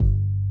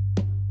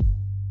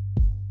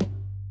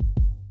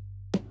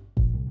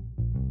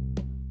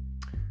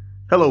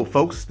Hello,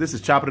 folks. This is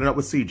Chopping It Up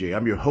with CJ.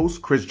 I'm your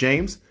host, Chris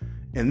James,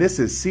 and this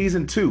is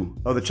Season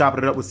 2 of the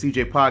Chopping It Up with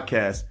CJ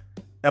podcast,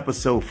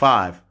 Episode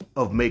 5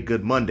 of Make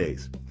Good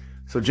Mondays.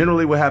 So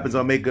generally what happens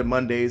on Make Good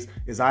Mondays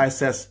is I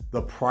assess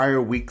the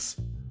prior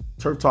week's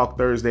Turf Talk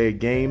Thursday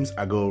games.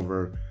 I go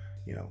over,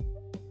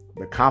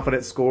 the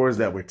confidence scores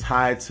that were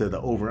tied to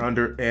the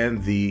over-under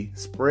and the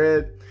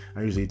spread.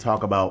 I usually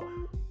talk about,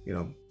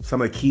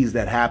 some of the keys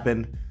that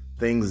happened,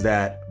 things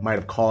that might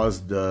have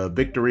caused the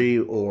victory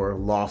or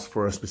loss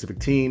for a specific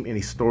team, any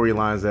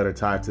storylines that are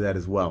tied to that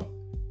as well.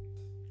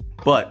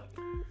 But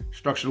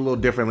structured a little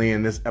differently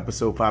in this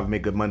episode 5 of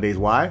Make Good Mondays.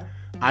 Why?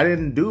 I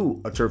didn't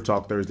do a Turf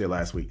Talk Thursday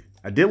last week.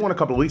 I did one a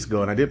couple of weeks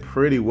ago, and I did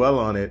pretty well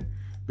on it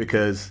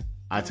because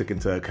I took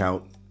into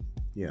account,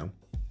 I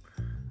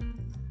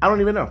don't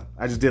even know.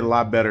 I just did a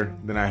lot better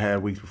than I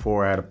had weeks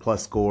before. I had a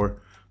plus score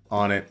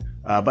on it.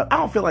 But I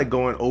don't feel like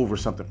going over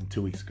something from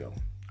 2 weeks ago.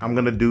 I'm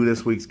going to do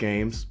this week's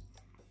games.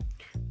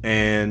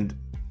 And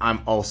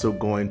I'm also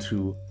going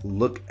to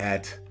look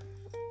at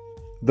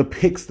the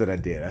picks that I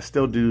did. I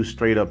still do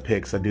straight up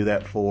picks. I do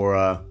that for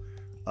a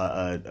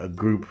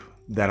group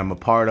that I'm a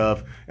part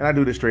of. And I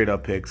do the straight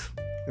up picks.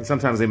 And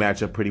sometimes they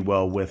match up pretty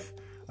well with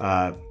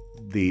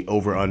the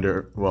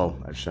over-under. Well,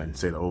 I shouldn't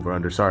say the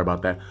over-under. Sorry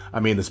about that.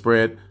 I mean the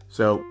spread.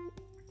 So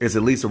it's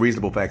at least a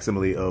reasonable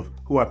facsimile of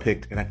who I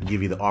picked. And I can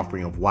give you the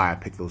offering of why I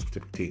picked those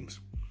specific teams.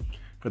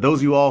 For those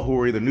of you all who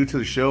are either new to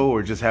the show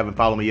or just haven't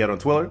followed me yet on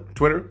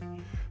Twitter,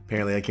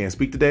 apparently I can't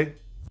speak today.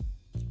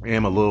 I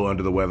am a little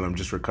under the weather. I'm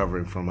just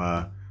recovering from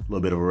a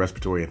little bit of a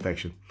respiratory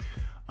infection.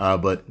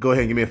 But go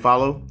ahead and give me a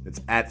follow.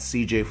 It's at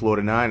CJ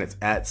Florida 9. It's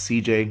at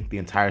CJ, the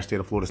entire state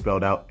of Florida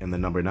spelled out, and the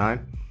number 9.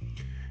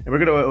 And we're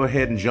going to go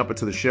ahead and jump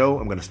into the show.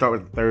 I'm going to start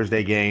with the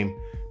Thursday game,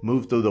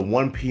 move through the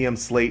 1 p.m.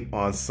 slate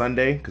on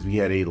Sunday, because we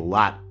had a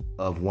lot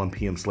of 1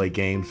 p.m. slate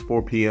games,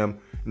 4 p.m.,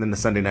 and then the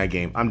Sunday night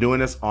game. I'm doing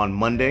this on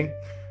Monday,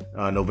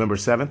 November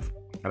 7th,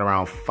 at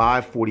around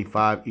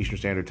 5:45 Eastern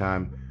Standard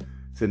Time,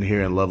 sitting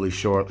here in lovely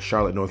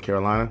Charlotte, North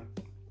Carolina.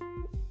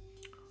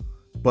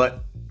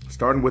 But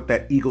starting with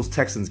that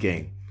Eagles-Texans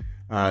game.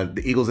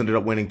 The Eagles ended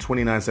up winning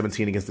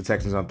 29-17 against the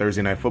Texans on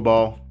Thursday Night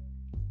Football.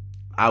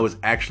 I was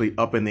actually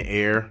up in the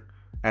air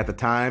at the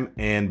time,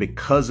 and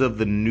because of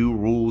the new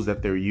rules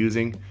that they're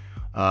using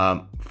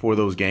for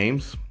those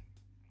games,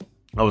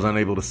 I was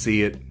unable to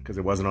see it because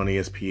it wasn't on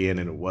ESPN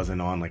and it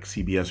wasn't on like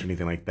CBS or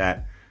anything like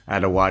that. I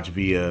had to watch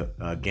via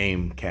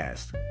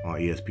Gamecast on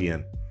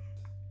ESPN.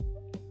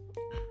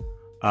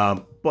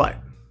 But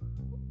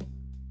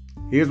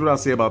here's what I'll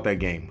say about that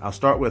game. I'll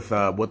start with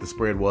what the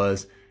spread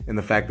was and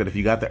the fact that if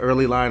you got the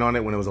early line on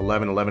it when it was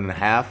 11 and a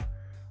half,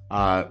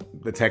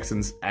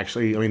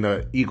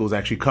 the Eagles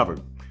actually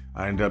covered.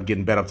 I ended up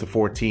getting bet up to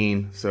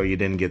 14, so you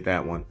didn't get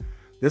that one.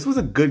 This was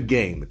a good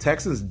game. The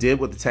Texans did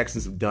what the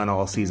Texans have done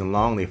all season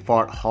long. They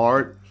fought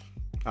hard.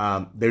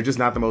 They're just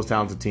not the most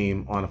talented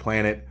team on the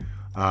planet.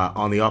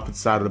 On the offensive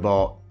side of the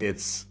ball,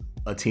 it's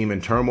a team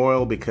in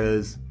turmoil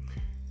because,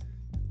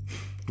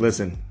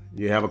 listen,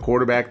 you have a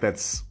quarterback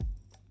that's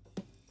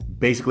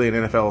basically an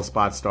NFL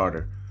spot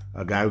starter,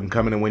 a guy who can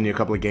come in and win you a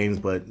couple of games,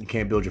 but you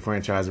can't build your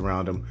franchise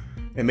around him.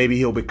 And maybe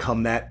he'll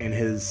become that in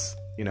his,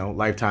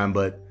 lifetime.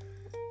 But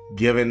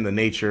given the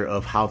nature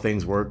of how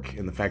things work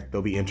and the fact that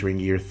they'll be entering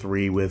year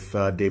 3 with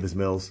Davis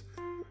Mills,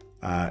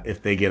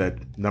 if they get a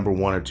number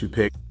 1 or 2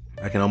 pick,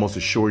 I can almost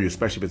assure you,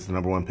 especially if it's the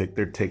number 1 pick,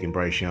 they're taking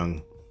Bryce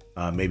Young,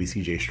 maybe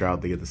C.J.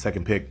 Stroud. They get the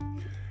second pick.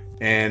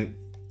 And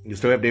you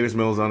still have Davis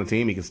Mills on the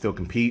team. He can still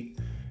compete.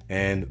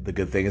 And the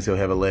good thing is he'll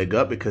have a leg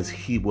up because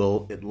he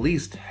will at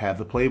least have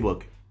the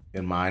playbook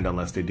in mind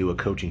unless they do a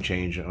coaching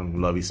change on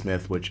Lovie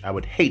Smith, which I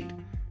would hate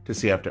to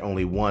see after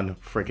only one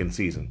freaking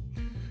season.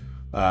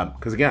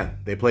 Because, again,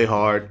 they play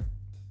hard.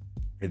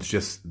 It's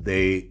just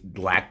they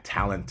lack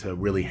talent to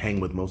really hang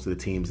with most of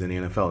the teams in the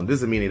NFL. And it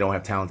doesn't mean they don't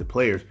have talented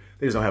players.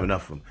 They just don't have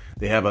enough of them.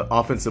 They have an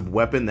offensive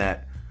weapon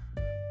that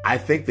I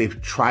think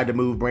they've tried to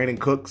move Brandon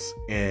Cooks.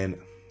 And,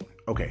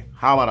 okay,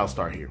 how about I'll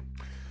start here?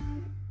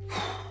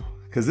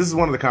 Because this is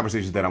one of the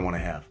conversations that I want to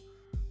have.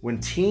 When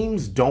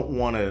teams don't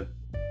want to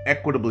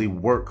equitably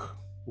work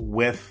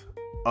with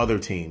other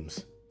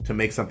teams to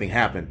make something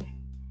happen,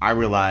 I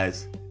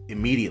realize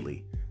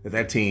immediately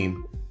that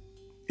team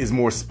is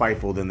more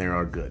spiteful than they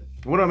are good.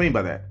 What do I mean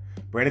by that?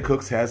 Brandon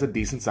Cooks has a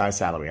decent-sized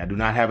salary. I do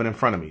not have it in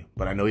front of me,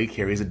 but I know he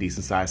carries a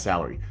decent-sized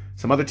salary.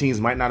 Some other teams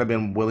might not have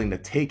been willing to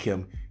take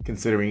him,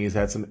 considering he's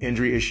had some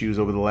injury issues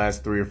over the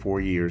last 3 or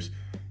 4 years.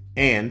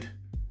 And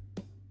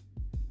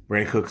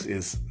Brandon Cooks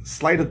is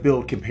slight of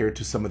build compared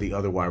to some of the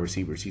other wide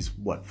receivers. He's,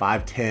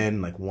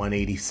 5'10", like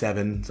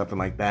 187, something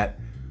like that,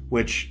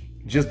 which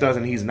just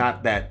doesn't, he's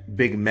not that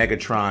big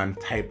Megatron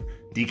type,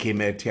 DK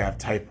Metcalf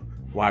type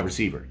wide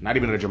receiver. Not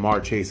even a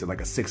Jamar Chase at like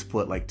a 6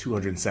 foot, like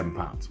 207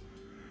 pounds.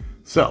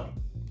 So,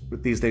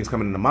 with these things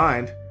coming into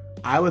mind,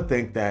 I would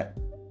think that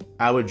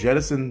I would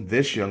jettison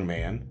this young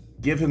man,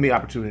 give him the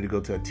opportunity to go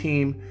to a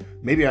team.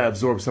 Maybe I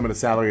absorb some of the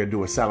salary or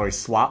do a salary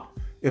swap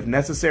if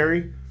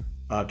necessary,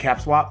 cap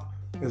swap,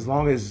 as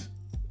long as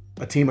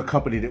a team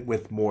accompanied it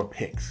with more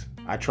picks.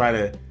 I try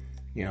to,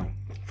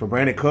 for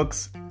Brandon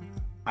Cooks,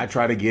 I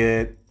try to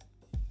get,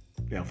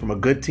 from a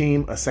good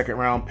team, a second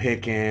round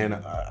pick and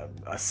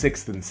a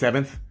sixth and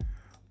seventh,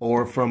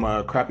 or from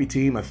a crappy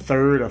team, a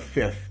third, a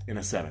fifth, and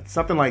a seventh,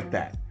 something like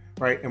that,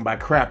 right? And by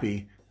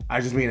crappy, I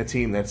just mean a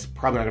team that's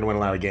probably not going to win a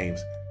lot of games.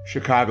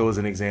 Chicago is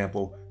an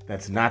example.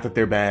 That's not that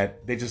they're bad.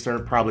 They just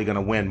aren't probably going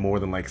to win more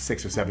than like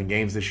 6 or 7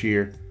 games this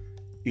year,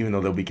 even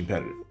though they'll be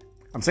competitive.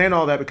 I'm saying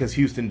all that because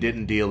Houston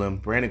didn't deal him.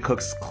 Brandon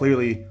Cooks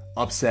clearly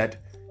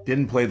upset.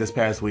 Didn't play this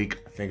past week.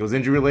 I think it was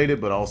injury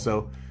related, but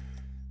also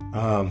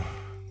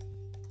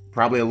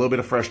probably a little bit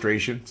of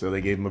frustration. So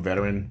they gave him a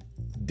veteran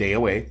day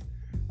away.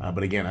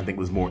 But again, I think it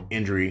was more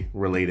injury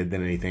related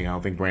than anything. I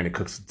don't think Brandon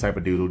Cooks is the type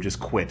of dude who'll just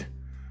quit.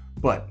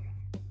 But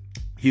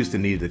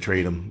Houston needed to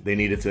trade him. They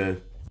needed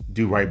to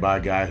do right by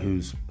a guy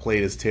who's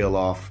played his tail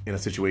off in a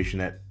situation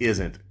that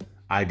isn't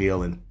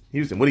ideal. And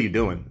Houston, what are you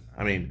doing?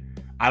 I mean,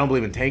 I don't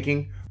believe in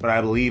tanking, but I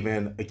believe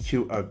in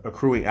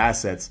accruing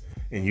assets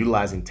and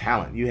utilizing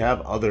talent. You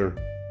have other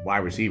wide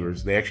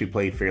receivers. They actually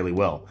played fairly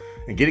well.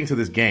 And getting to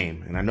this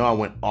game, and I know I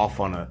went off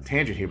on a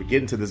tangent here, but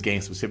getting to this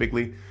game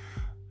specifically,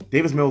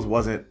 Davis Mills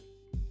wasn't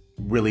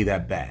really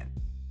that bad.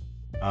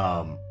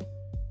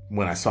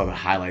 When I saw the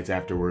highlights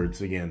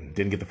afterwards, again,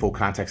 didn't get the full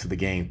context of the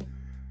game.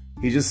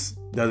 He just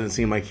doesn't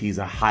seem like he's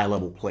a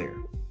high-level player.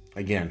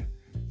 Again,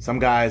 some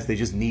guys, they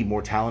just need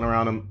more talent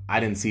around him. I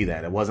didn't see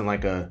that. It wasn't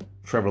like a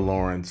Trevor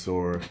Lawrence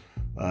or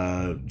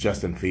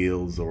Justin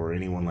Fields or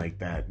anyone like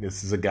that.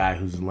 This is a guy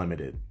who's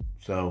limited.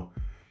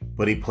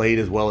 But he played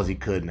as well as he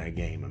could in that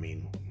game. I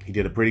mean, he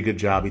did a pretty good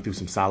job. He threw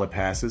some solid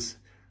passes,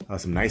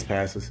 some nice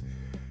passes.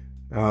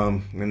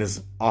 And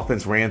his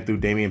offense ran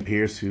through Dameon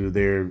Pierce, who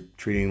they're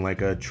treating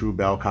like a true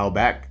bell cow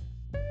back.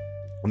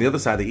 On the other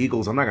side, the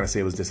Eagles, I'm not going to say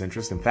it was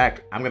disinterest. In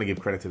fact, I'm going to give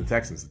credit to the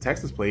Texans. The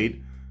Texans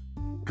played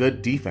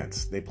good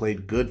defense. They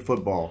played good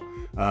football.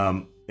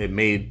 It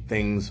made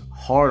things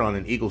hard on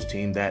an Eagles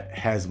team that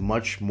has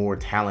much more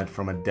talent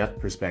from a depth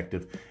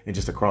perspective and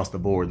just across the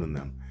board than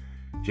them.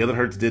 Jalen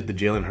Hurts did the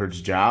Jalen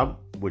Hurts job,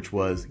 which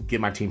was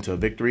get my team to a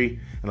victory.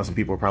 I know some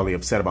people are probably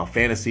upset about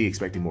fantasy,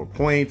 expecting more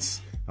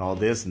points, all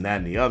this and that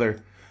and the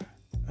other.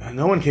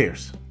 No one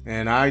cares.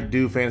 And I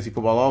do fantasy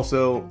football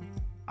also.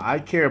 I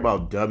care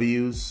about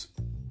W's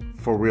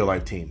for real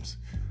life teams.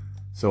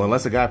 So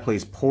unless a guy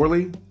plays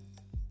poorly,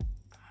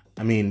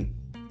 I mean,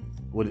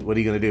 what are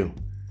you going to do?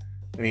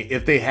 I mean,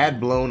 if they had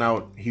blown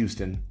out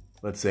Houston,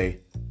 let's say,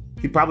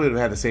 he probably would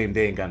have had the same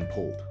day and gotten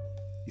pulled.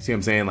 You see what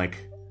I'm saying? Like,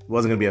 it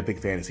wasn't going to be a big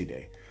fantasy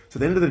day. So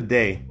at the end of the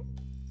day,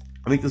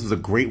 I think this was a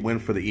great win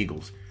for the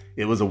Eagles.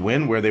 It was a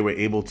win where they were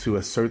able to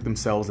assert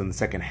themselves in the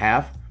second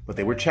half, but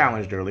they were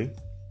challenged early.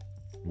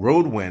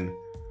 Road win,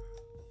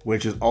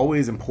 which is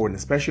always important,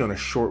 especially on a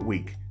short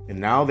week. And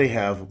now they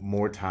have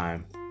more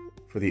time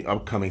for the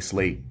upcoming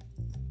slate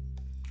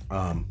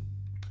and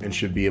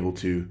should be able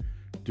to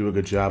do a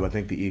good job. I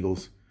think the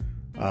Eagles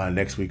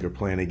next week are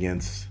playing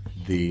against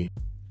the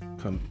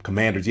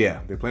Commanders.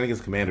 Yeah, they're playing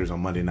against Commanders on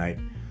Monday night.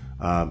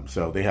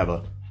 So they have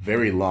a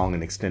very long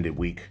and extended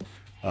week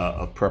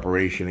of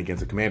preparation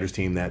against the Commanders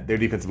team that their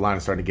defensive line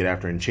is starting to get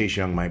after, and Chase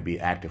Young might be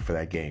active for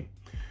that game.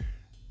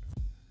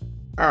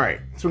 All right,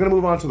 so we're going to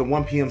move on to the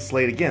 1 p.m.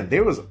 slate. Again,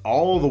 there was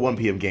all the 1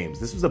 p.m. games.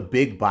 This was a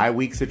big bye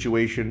week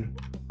situation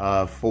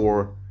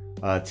for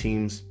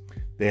teams.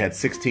 They had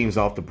 6 teams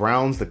off. The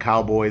Browns, the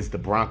Cowboys, the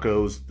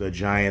Broncos, the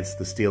Giants,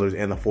 the Steelers,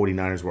 and the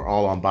 49ers were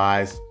all on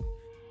byes.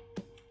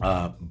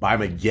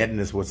 Bye-mageddon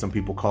is what some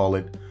people call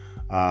it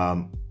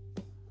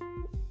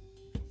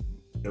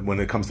when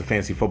it comes to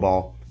fantasy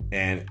football.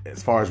 And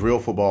as far as real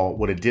football,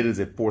 what it did is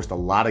it forced a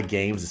lot of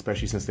games,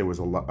 especially since there was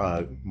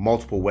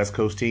multiple West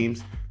Coast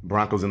teams,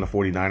 Broncos and the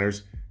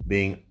 49ers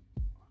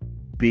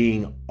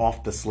being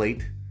off the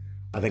slate.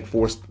 I think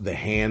forced the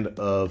hand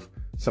of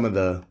some of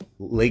the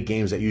late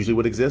games that usually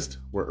would exist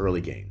were early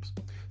games.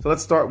 So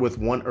let's start with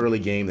one early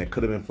game that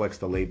could have been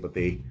flexed to late, but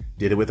they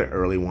did it with an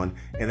early one.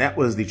 And that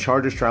was the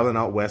Chargers traveling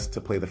out west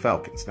to play the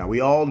Falcons. Now, we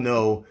all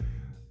know,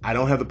 I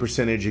don't have the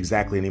percentage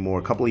exactly anymore.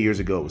 A couple of years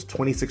ago, it was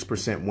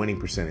 26% winning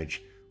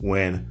percentage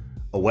when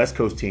a West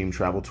Coast team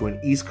traveled to an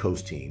East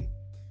Coast team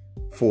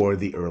for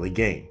the early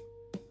game.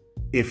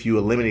 If you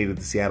eliminated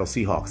the Seattle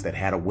Seahawks that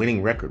had a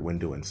winning record when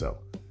doing so,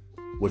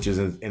 which is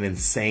an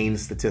insane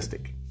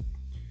statistic.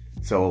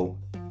 So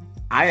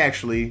I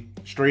actually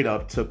straight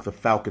up took the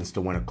Falcons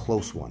to win a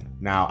close one.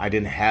 Now, I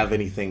didn't have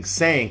anything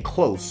saying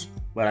close,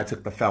 but I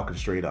took the Falcons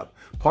straight up.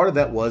 Part of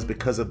that was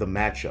because of the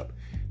matchup.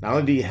 Not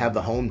only do you have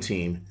the home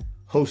team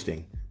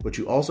hosting, but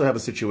you also have a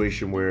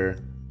situation where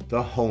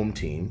the home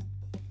team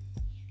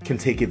can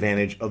take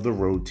advantage of the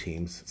road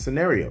team's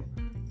scenario.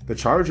 The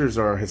Chargers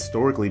are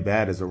historically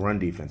bad as a run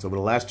defense. Over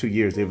the last 2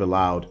 years, they've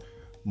allowed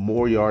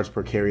more yards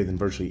per carry than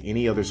virtually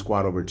any other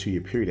squad over a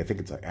 2-year period. I think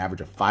it's an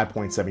average of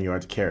 5.7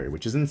 yards a carry,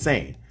 which is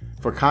insane.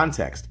 For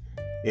context,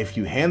 if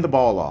you hand the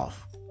ball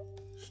off,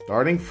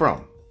 starting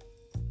from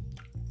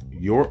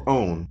your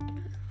own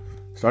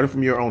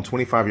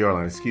 25-yard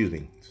line,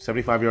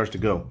 75 yards to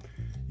go,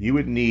 you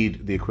would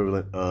need the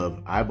equivalent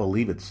of, I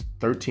believe it's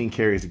 13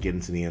 carries to get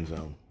into the end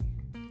zone.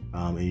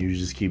 And you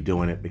just keep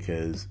doing it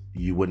because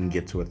you wouldn't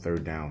get to a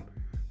third down.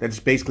 That's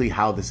basically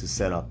how this is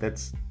set up.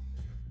 That's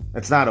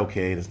not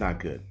okay. That's not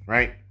good,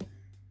 right?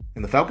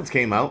 And the Falcons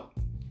came out,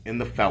 and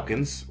the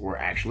Falcons were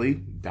actually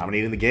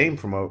dominating the game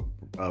from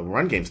a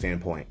run game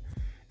standpoint.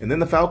 And then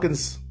the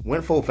Falcons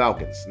went full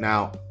Falcons.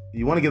 Now,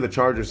 you want to give the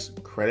Chargers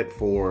credit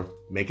for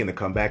making the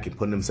comeback and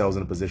putting themselves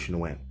in a position to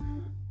win.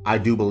 I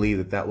do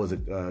believe that was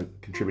a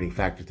contributing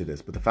factor to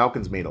this. But the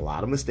Falcons made a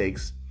lot of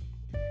mistakes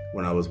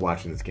when I was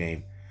watching this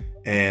game.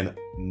 And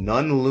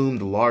none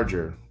loomed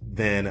larger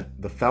than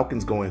the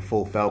Falcons going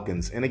full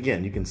Falcons. And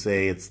again, you can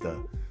say it's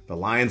the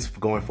Lions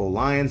going full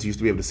Lions. You used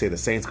to be able to say the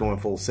Saints going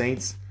full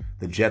Saints,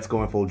 the Jets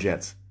going full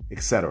Jets,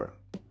 etc.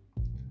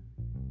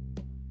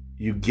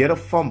 You get a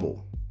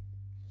fumble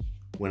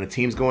when a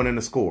team's going in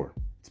to score.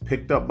 It's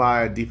picked up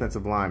by a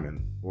defensive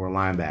lineman or a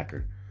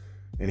linebacker,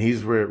 and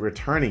he's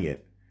returning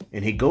it,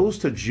 and he goes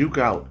to juke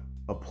out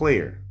a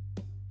player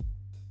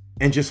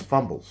and just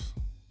fumbles.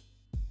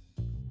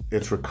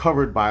 It's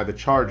recovered by the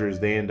Chargers.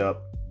 They end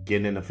up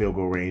getting in the field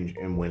goal range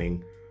and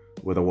winning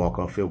with a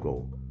walk-off field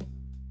goal.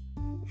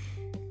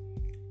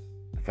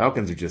 The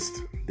Falcons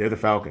they're the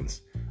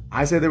Falcons.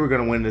 I said they were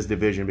going to win this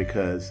division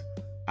because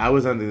I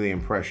was under the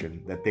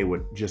impression that they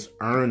would just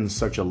earn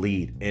such a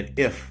lead. And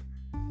if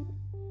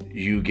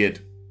you get,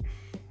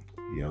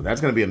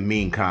 that's going to be a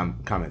mean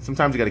comment.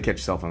 Sometimes you got to catch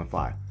yourself on the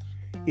fly.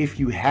 If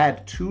you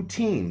had two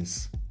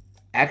teams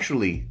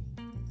actually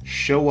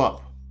show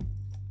up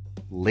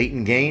late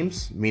in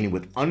games, meaning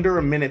with under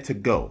a minute to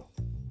go,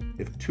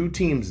 if two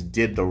teams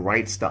did the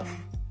right stuff,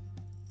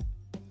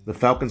 the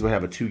Falcons would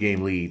have a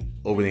 2-game lead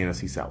over the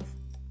NFC South.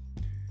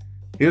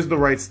 Here's the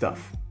right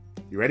stuff.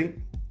 You ready?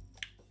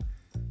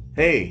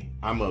 Hey,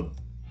 I'm a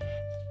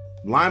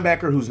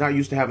linebacker who's not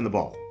used to having the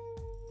ball.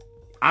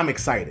 I'm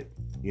excited.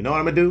 You know what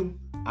I'm going to do?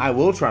 I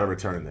will try to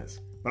return this,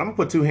 but I'm going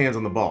to put two hands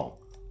on the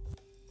ball,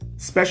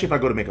 especially if I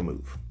go to make a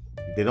move.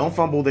 If they don't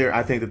fumble there,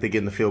 I think that they get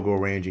in the field goal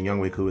range, and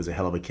Younghoe Koo is a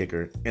hell of a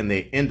kicker, and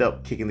they end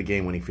up kicking the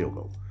game-winning field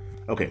goal.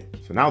 Okay,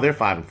 so now they're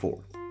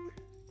 5-4.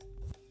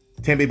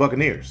 Tampa Bay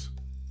Buccaneers,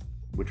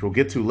 which we'll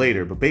get to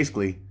later, but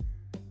basically,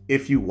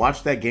 if you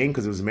watch that game,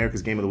 because it was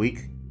America's Game of the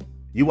Week,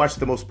 you watched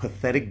the most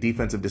pathetic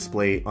defensive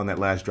display on that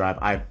last drive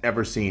I've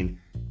ever seen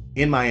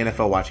in my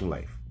NFL watching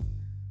life.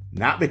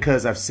 Not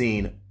because I've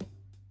seen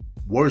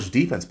worse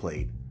defense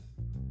played.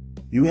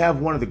 You have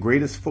one of the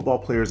greatest football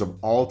players of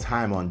all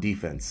time on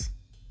defense,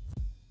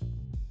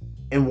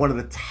 and one of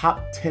the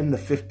top 10 to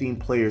 15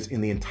 players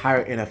in the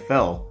entire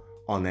NFL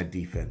on that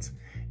defense,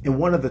 and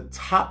one of the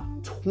top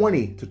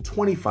 20 to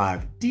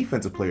 25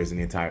 defensive players in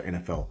the entire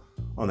NFL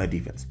on that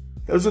defense.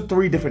 Those are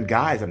three different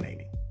guys I'm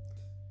naming.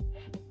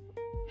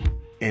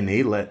 And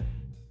they let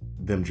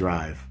them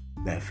drive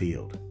that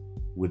field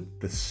with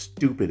the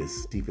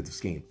stupidest defensive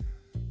scheme.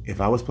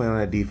 If I was playing on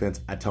that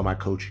defense, I'd tell my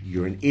coach,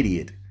 you're an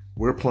idiot.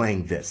 We're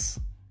playing this.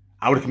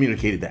 I would have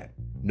communicated that.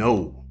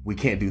 No, we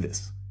can't do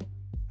this.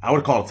 I would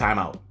have called a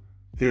timeout.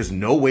 There's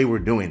no way we're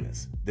doing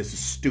this. This is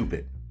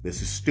stupid.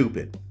 This is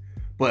stupid.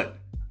 But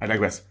I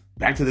digress.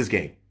 Back to this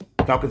game.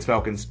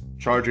 Falcons,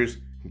 Chargers.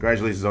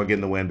 Congratulations on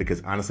getting the win,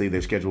 because honestly,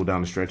 their schedule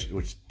down the stretch,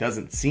 which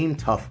doesn't seem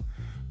tough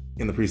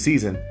in the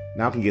preseason,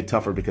 now can get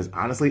tougher, because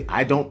honestly,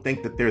 I don't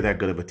think that they're that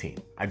good of a team.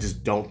 I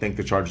just don't think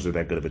the Chargers are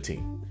that good of a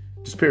team.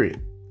 Just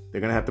period.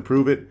 They're going to have to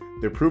prove it.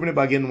 They're proving it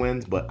by getting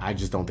wins, but I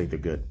just don't think they're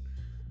good.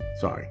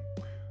 Sorry.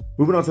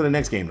 Moving on to the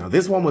next game. Now,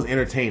 this one was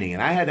entertaining,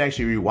 and I had to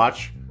actually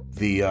rewatch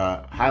the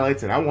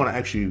highlights, and I want to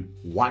actually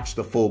watch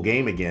the full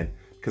game again,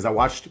 because I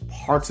watched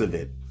parts of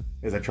it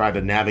as I tried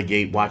to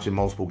navigate watching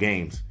multiple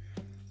games.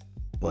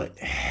 But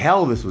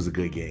hell, this was a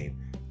good game.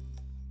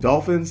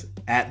 Dolphins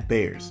at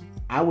Bears.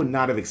 I would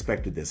not have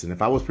expected this. And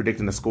if I was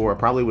predicting the score, I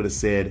probably would have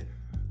said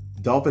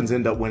Dolphins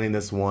end up winning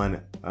this one.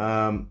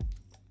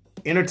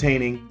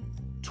 Entertaining,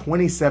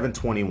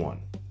 27-21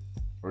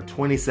 or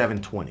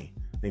 27-20.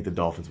 I think the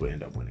Dolphins would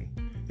end up winning.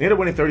 They ended up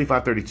winning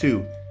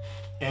 35-32.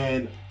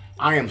 And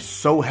I am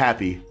so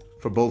happy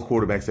for both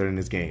quarterbacks that are in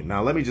this game.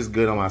 Now, let me just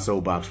get on my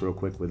soapbox real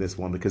quick with this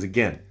one, because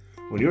again,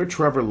 when you're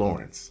Trevor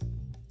Lawrence,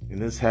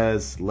 and this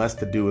has less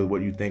to do with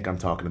what you think I'm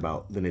talking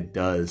about than it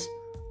does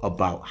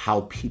about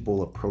how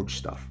people approach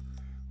stuff.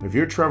 If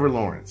you're Trevor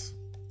Lawrence,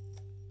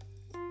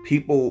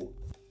 people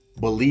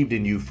believed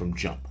in you from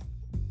jump,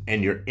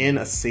 and you're in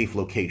a safe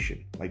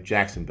location like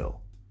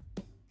Jacksonville.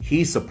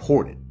 He's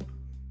supported.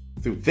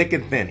 Through thick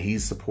and thin,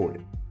 he's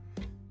supported.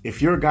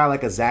 If you're a guy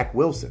like a Zach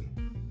Wilson,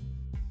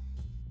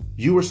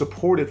 you were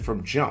supported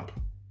from jump,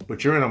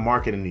 but you're in a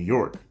market in New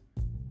York.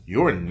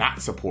 You're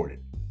not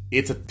supported.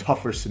 It's a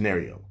tougher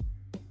scenario.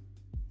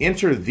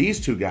 Enter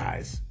these two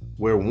guys,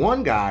 where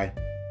one guy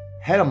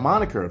had a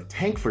moniker of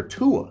Tank for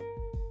Tua,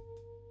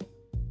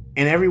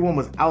 and everyone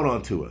was out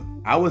on Tua.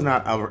 I was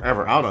not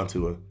ever out on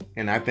Tua,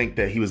 and I think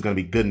that he was going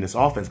to be good in this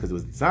offense because it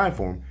was designed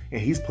for him,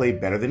 and he's played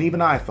better than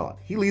even I thought.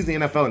 He leads the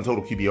NFL in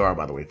total QBR,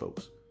 by the way,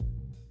 folks.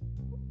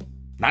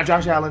 Not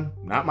Josh Allen,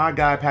 not my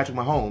guy Patrick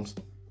Mahomes,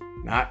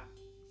 not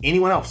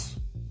anyone else.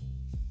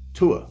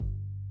 Tua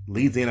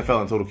leads the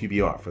NFL in total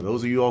QBR. For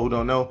those of you all who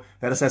don't know,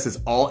 that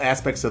assesses all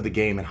aspects of the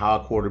game and how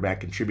a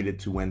quarterback contributed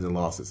to wins and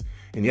losses.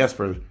 And yes,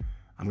 for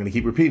I'm going to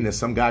keep repeating this.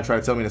 Some guy tried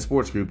to tell me in a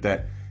sports group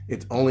that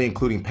it's only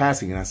including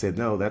passing. And I said,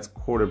 no, that's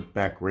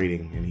quarterback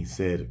rating. And he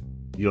said,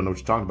 you don't know what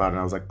you're talking about. And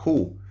I was like,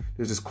 cool.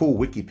 There's this cool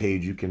wiki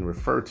page you can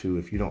refer to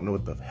if you don't know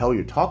what the hell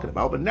you're talking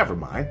about. But never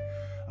mind.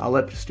 I'll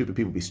let stupid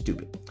people be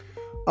stupid.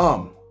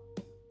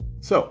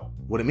 So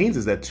what it means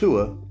is that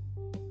Tua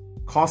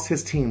costs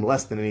his team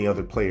less than any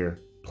other player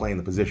playing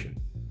the position.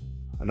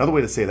 Another way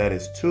to say that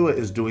is Tua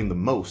is doing the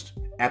most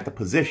at the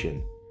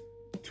position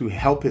to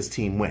help his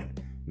team win.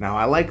 Now,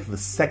 I like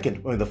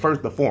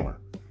the former,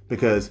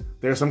 because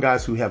there are some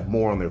guys who have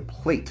more on their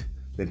plate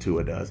than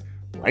Tua does,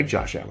 like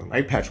Josh Allen,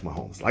 like Patrick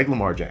Mahomes, like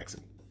Lamar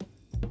Jackson.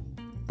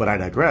 But I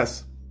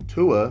digress.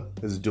 Tua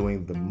is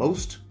doing the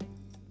most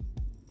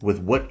with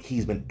what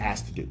he's been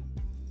asked to do.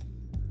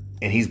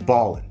 And he's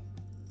balling.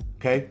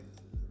 Okay?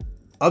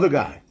 Other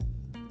guy,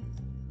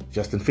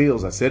 Justin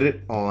Fields. I said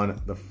it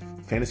on the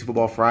Fantasy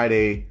Football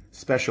Friday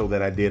special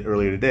that I did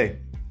earlier today.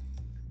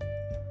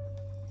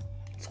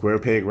 Square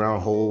peg,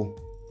 round hole,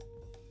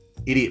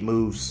 idiot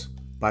moves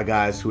by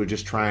guys who are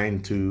just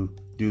trying to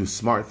do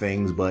smart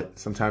things, but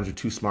sometimes you're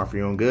too smart for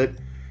your own good.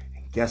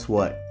 And guess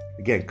what?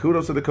 Again,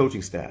 kudos to the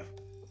coaching staff.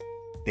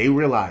 They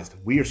realized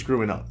we are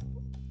screwing up.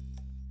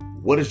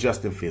 What does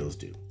Justin Fields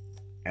do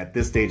at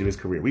this stage of his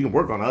career? We can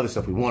work on the other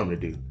stuff we want him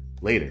to do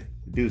later.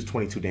 The dude's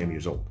 22 damn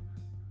years old.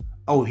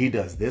 Oh, he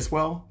does this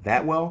well,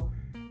 that well.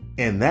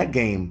 And that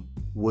game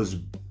was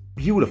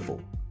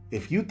beautiful.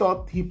 If you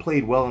thought he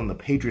played well in the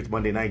Patriots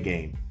Monday night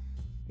game,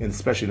 and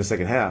especially in the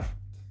second half,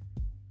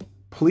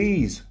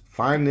 please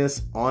find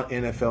this on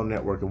NFL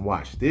Network and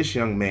watch. This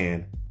young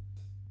man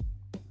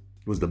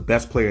was the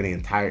best player in the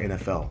entire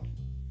NFL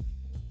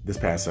this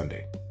past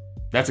Sunday.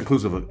 That's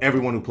inclusive of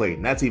everyone who played,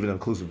 and that's even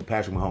inclusive of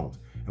Patrick Mahomes.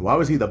 And why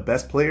was he the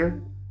best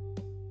player?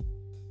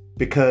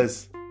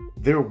 Because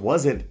there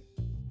wasn't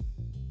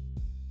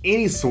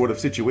any sort of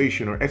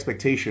situation or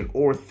expectation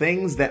or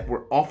things that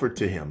were offered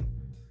to him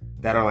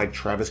that are like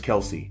Travis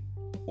Kelce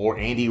or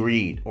Andy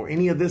Reid or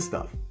any of this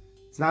stuff.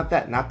 It's not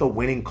that, not the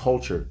winning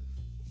culture.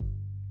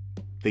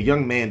 The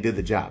young man did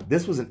the job.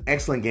 This was an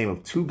excellent game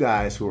of two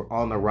guys who are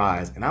on the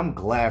rise, and I'm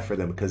glad for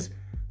them because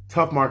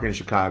tough market in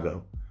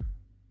Chicago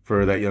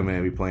for that young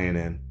man to be playing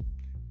in.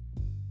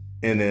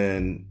 And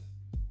then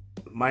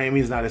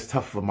Miami's not as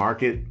tough of a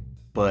market,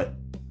 but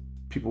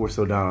people were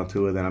so down on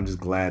Tua that I'm just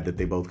glad that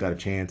they both got a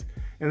chance.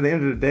 And at the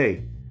end of the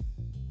day,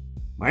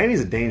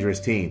 Miami's a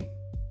dangerous team.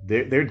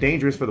 They're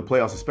dangerous for the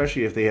playoffs,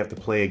 especially if they have to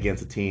play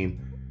against a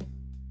team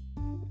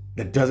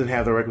that doesn't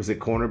have the requisite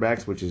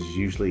cornerbacks, which is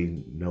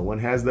usually no one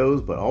has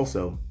those. But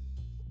also,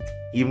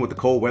 even with the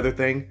cold weather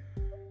thing,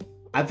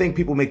 I think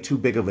people make too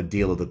big of a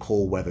deal of the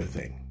cold weather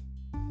thing.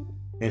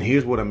 And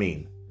here's what I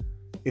mean.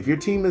 If your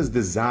team is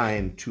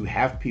designed to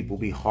have people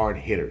be hard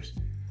hitters,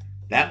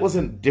 that was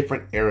a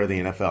different era of the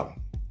NFL.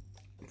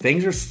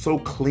 Things are so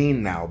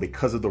clean now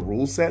because of the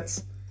rule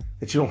sets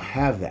that you don't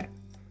have that.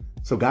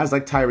 So guys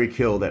like Tyreek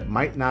Hill that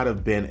might not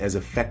have been as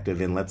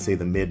effective in, let's say,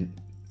 the mid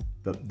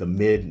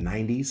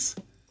 90s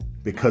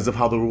because of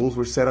how the rules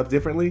were set up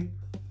differently,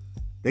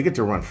 they get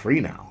to run free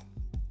now.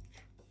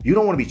 You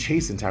don't want to be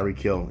chasing Tyreek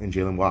Hill and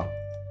Jalen Waddle,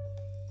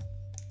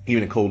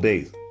 even in cold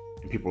days.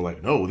 And people are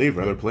like, no, they'd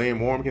rather play in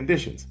warm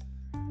conditions.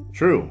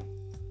 True.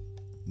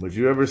 But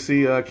you ever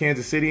see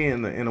Kansas City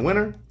in the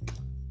winter?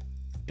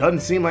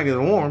 Doesn't seem like it's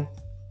warm.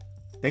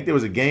 I think there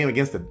was a game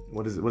against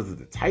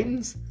the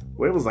Titans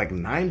where it was like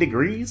 9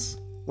 degrees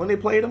when they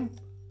played them.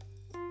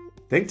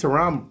 I think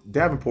Teron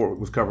Davenport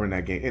was covering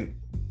that game. And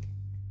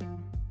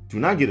do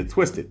not get it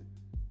twisted.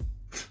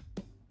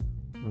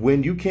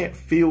 When you can't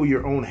feel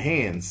your own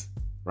hands,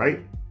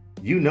 right?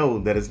 You know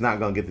that it's not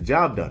going to get the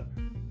job done.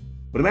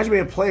 But imagine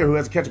being a player who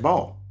has to catch a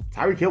ball.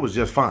 Tyreek Hill was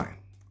just fine.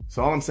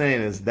 So all I'm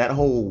saying is that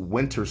whole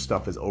winter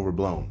stuff is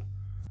overblown.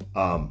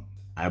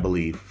 I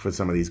believe for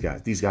some of these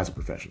guys. These guys are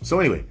professionals. So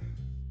anyway,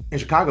 and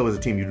Chicago is a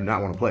team you do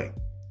not want to play.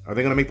 Are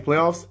they going to make the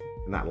playoffs?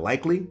 Not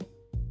likely.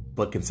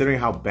 But considering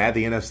how bad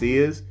the NFC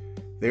is,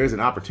 there's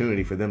an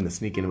opportunity for them to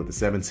sneak in with the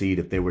 7th seed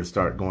if they were to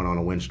start going on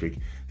a win streak.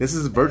 This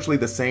is virtually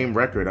the same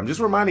record. I'm just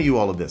reminding you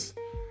all of this.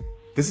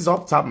 This is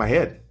off the top of my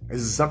head.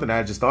 This is something that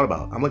I just thought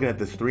about. I'm looking at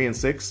this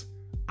 3-6.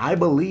 I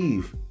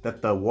believe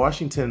that the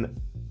Washington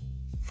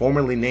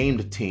formerly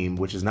named team,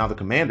 which is now the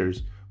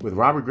Commanders, with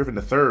Robert Griffin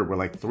III, were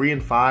like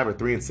 3-5 or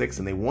 3-6,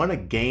 and they won a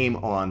game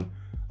on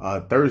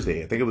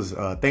Thursday. I think it was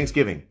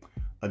Thanksgiving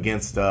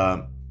against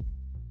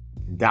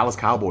Dallas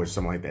Cowboys or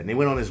something like that. And they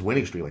went on this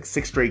winning streak, like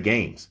 6 straight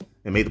games,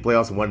 and made the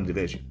playoffs and won the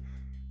division.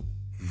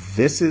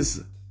 This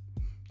is,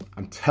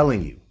 I'm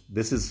telling you,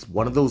 this is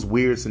one of those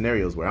weird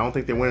scenarios where I don't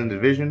think they're winning the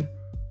division,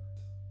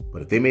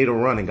 but if they made a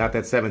run and got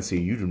that 7th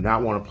seed, you do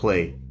not want to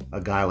play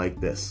a guy like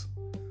this.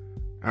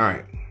 All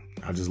right,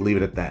 I'll just leave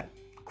it at that.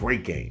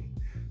 Great game.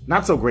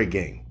 Not so great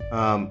game.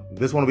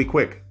 This one will be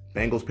quick.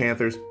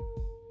 Bengals-Panthers.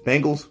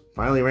 Bengals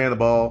finally ran the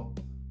ball.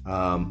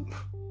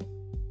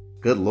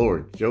 Good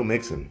Lord, Joe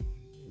Mixon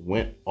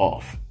went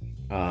off.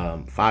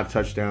 5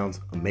 touchdowns,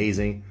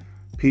 amazing.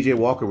 PJ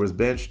Walker was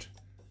benched.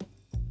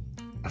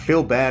 I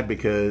feel bad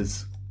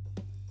because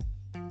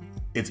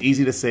it's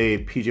easy to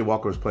say PJ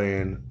Walker was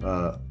playing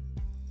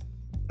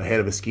ahead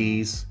of his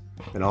skis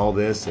and all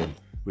this, and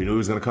we knew he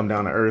was going to come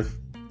down to earth.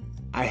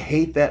 I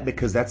hate that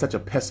because that's such a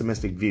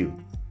pessimistic view.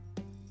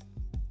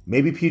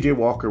 Maybe PJ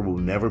Walker will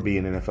never be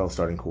an NFL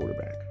starting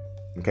quarterback.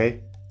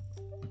 Okay?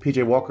 But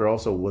PJ Walker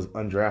also was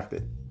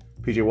undrafted.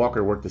 PJ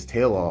Walker worked his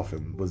tail off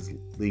and was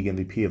league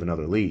MVP of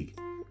another league.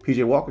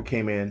 PJ Walker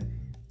came in,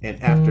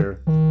 and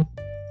after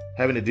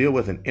having to deal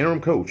with an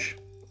interim coach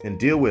and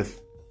deal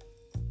with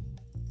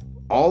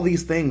all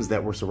these things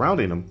that were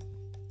surrounding him,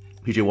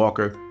 PJ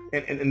Walker,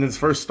 in his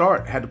first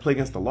start, had to play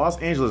against the Los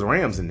Angeles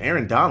Rams and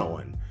Aaron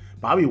Donald and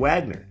Bobby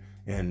Wagner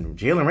and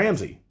Jalen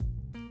Ramsey.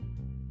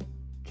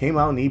 Came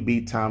out and he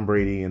beat Tom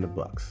Brady and the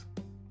Bucs.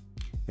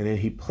 And then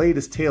he played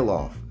his tail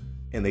off,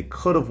 and they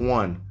could have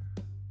won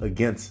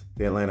against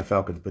the Atlanta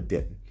Falcons, but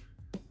didn't.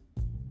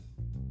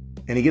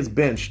 And he gets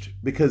benched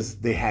because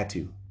they had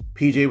to.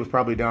 PJ was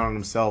probably down on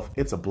himself.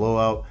 It's a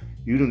blowout.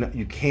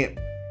 You can't,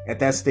 at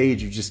that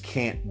stage, you just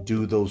can't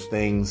do those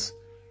things.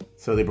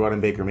 So they brought in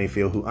Baker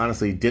Mayfield, who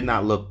honestly did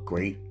not look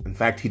great. In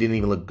fact, he didn't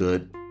even look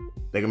good.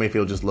 Baker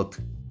Mayfield just looked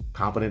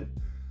competent,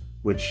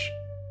 which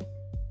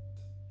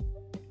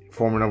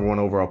former number 1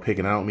 overall pick,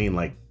 and I don't mean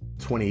like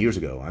 20 years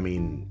ago. I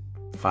mean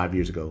 5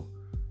 years ago.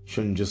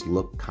 Shouldn't just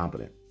look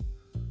competent.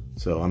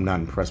 So I'm not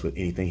impressed with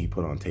anything he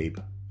put on tape.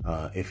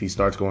 If he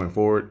starts going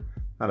forward,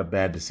 not a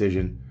bad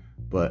decision,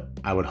 but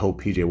I would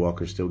hope PJ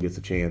Walker still gets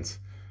a chance.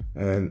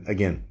 And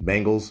again,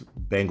 Bengals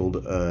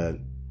bangled,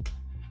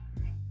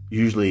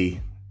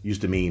 usually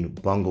used to mean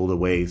bungled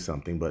away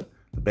something, but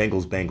the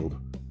Bengals bangled,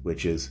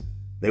 which is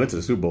they went to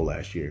the Super Bowl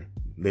last year.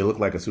 They look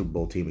like a Super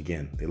Bowl team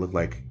again. They look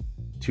like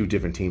two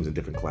different teams in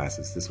different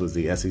classes. This was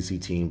the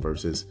SEC team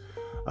versus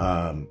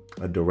a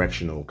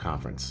directional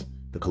conference,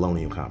 the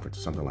Colonial Conference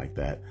or something like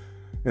that.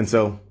 And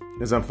so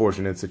it's an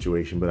unfortunate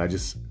situation, but I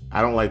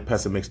don't like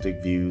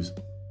pessimistic views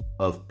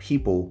of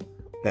people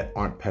that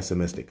aren't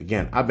pessimistic.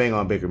 Again, I bang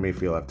on Baker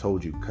Mayfield, I've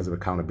told you, because of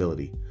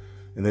accountability.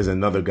 And there's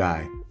another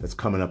guy that's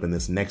coming up in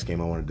this next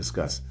game I want to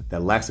discuss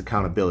that lacks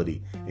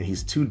accountability, and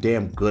he's too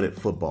damn good at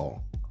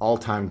football,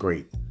 all-time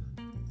great,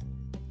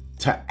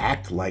 to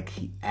act like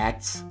he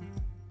acts.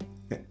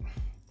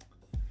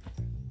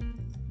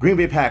 Green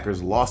Bay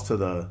Packers lost to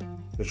the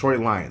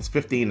Detroit Lions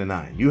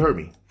 15-9. You heard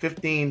me,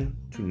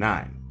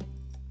 15-9.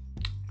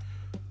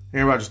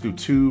 Aaron Rodgers threw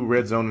 2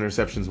 red zone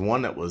interceptions.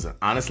 One that was,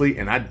 honestly,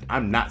 and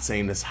I'm not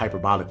saying this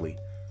hyperbolically,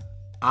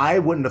 I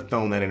wouldn't have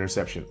thrown that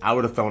interception. I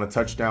would have thrown a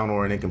touchdown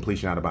or an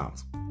incompletion out of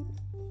bounds.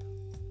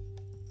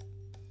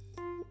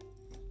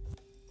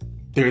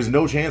 There is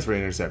no chance for an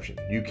interception.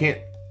 You can't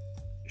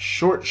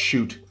short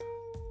shoot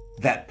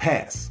that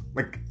pass.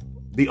 Like,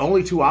 the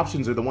only 2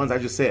 options are the ones I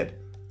just said.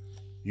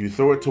 You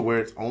throw it to where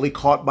it's only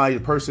caught by the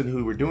person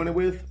who we're doing it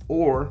with,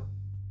 or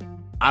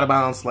out of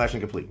bounds /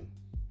 incomplete.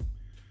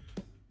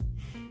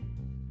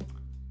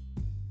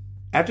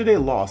 After they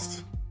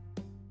lost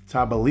to,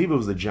 I believe it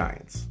was the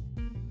Giants,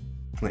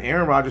 and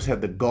Aaron Rodgers had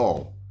the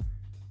gall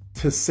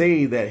to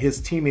say that his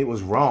teammate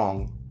was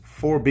wrong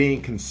for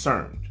being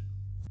concerned.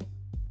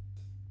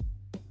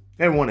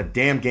 They haven't won a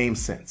damn game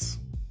since.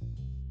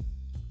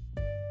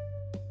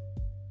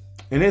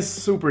 And it's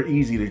super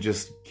easy to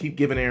just keep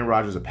giving Aaron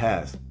Rodgers a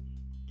pass.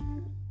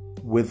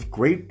 With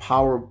great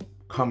power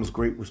comes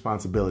great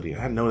responsibility.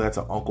 I know that's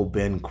an Uncle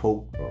Ben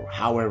quote, or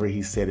however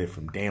he said it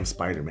from damn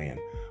Spider-Man,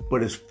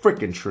 but it's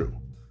freaking true.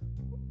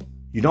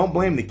 You don't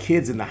blame the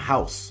kids in the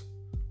house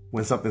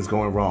when something's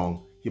going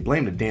wrong. You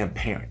blame the damn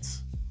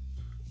parents.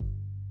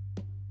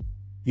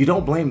 You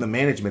don't blame the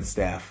management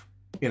staff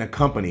in a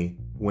company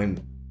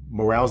when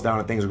morale's down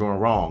and things are going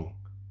wrong.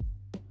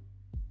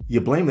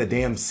 You blame the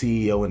damn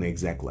CEO and the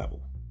exec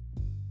level.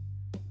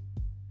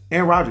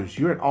 Aaron Rodgers,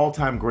 you're an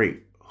all-time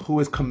great who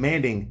is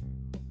commanding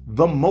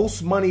the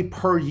most money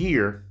per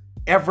year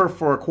ever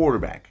for a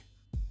quarterback.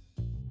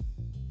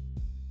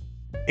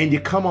 And you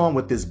come on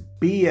with this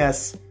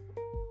BS,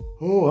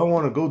 oh, I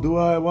want to go do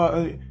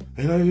I.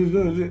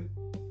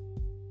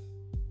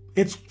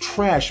 It's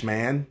trash,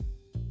 man.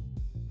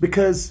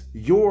 Because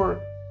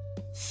you're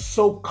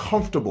so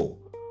comfortable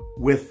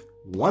with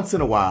once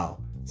in a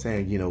while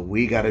saying,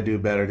 we got to do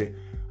better.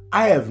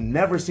 I have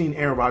never seen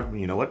Aaron Rodgers.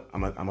 You know what?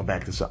 I'm gonna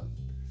back this up.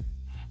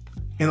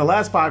 In the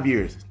last 5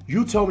 years,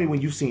 you tell me when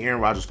you've seen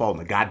Aaron Rodgers fall on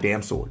the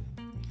goddamn sword.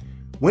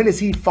 When has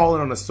he fallen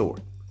on the sword?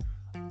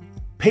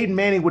 Peyton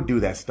Manning would do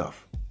that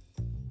stuff.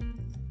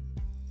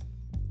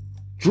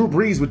 Drew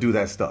Brees would do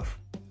that stuff.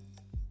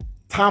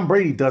 Tom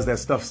Brady does that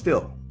stuff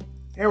still.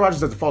 Aaron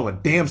Rodgers doesn't fall on a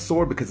damn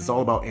sword because it's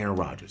all about Aaron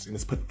Rodgers. And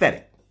it's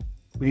pathetic.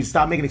 We need to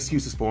stop making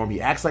excuses for him.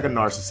 He acts like a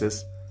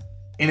narcissist.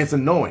 And it's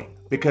annoying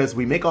because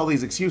we make all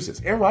these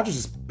excuses. Aaron Rodgers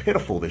is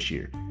pitiful this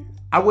year.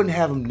 I wouldn't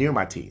have him near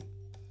my team.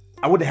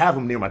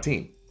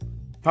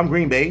 If I'm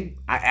Green Bay,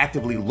 I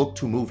actively look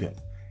to move him.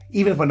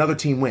 Even if another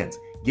team wins,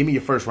 give me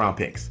your first round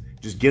picks.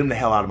 Just get him the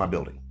hell out of my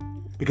building.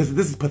 Because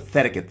this is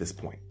pathetic at this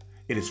point.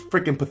 It is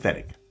freaking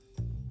pathetic.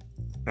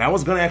 And I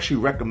was going to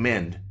actually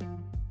recommend,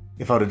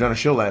 if I would have done a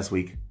show last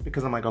week,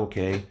 because I'm like,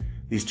 okay,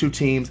 these 2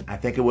 teams, I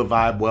think it would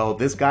vibe well.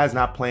 This guy's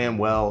not playing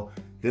well.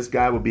 this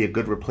guy would be a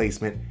good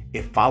replacement.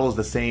 It follows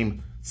the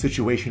same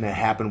situation that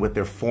happened with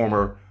their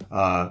former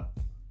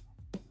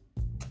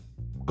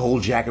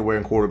gold jacket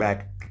wearing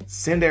quarterback.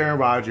 Send Aaron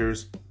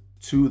Rodgers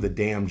to the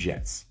damn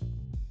Jets.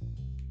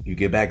 You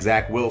get back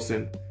Zach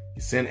Wilson.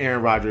 You send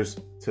Aaron Rodgers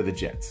to the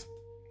Jets.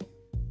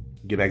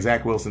 You get back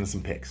Zach Wilson and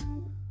some picks.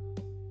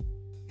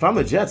 If I'm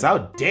the Jets, I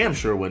would damn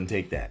sure wouldn't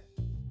take that.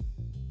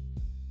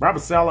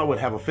 Robert Saleh would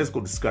have a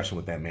physical discussion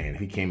with that man if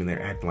he came in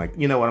there acting like,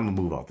 you know what, I'm going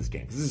to move off this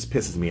game. This just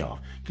pisses me off.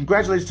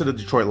 Congratulations to the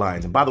Detroit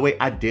Lions. And by the way,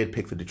 I did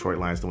pick the Detroit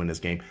Lions to win this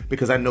game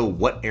because I know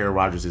what Aaron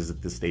Rodgers is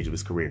at this stage of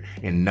his career,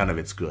 and none of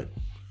it's good.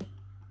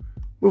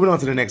 Moving on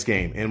to the next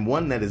game, and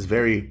one that is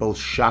very both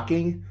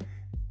shocking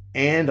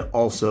and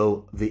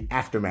also the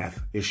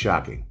aftermath is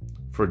shocking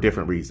for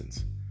different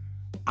reasons.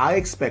 I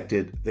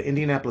expected the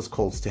Indianapolis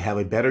Colts to have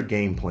a better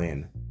game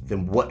plan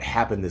than what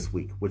happened this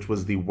week, which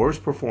was the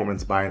worst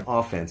performance by an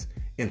offense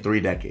in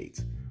 3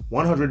 decades.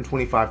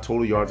 125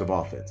 total yards of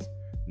offense,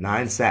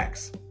 9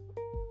 sacks,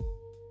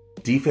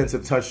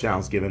 defensive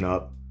touchdowns given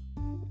up.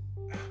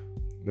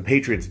 The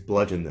Patriots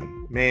bludgeoned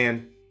them.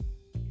 Man,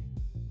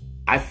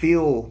 I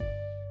feel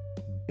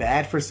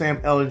bad for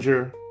Sam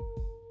Ehlinger,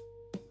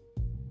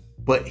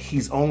 but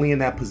he's only in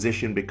that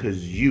position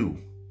because you,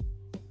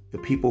 the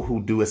people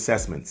who do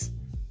assessments,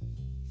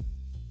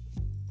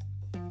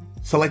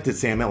 selected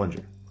Sam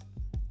Ehlinger.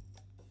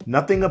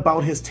 Nothing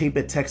about his tape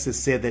at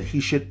Texas said that he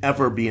should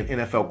ever be an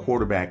NFL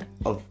quarterback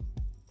of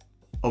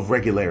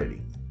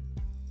regularity.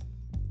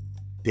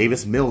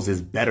 Davis Mills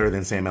is better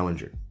than Sam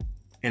Ehlinger.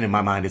 And in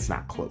my mind, it's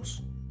not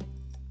close.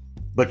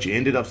 But you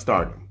ended up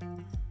starting him.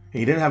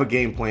 And you didn't have a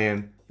game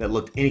plan that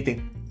looked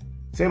anything.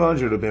 Sam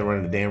Ehlinger would have been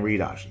running the damn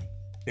read option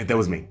if that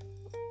was me.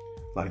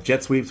 A lot of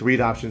jet sweeps, read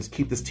options,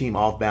 keep this team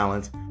off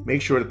balance,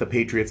 make sure that the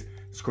Patriots'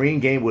 screen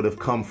game would have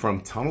come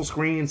from tunnel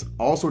screens,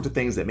 all sorts of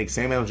things that make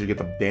Sam Ehlinger get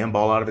the damn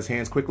ball out of his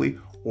hands quickly,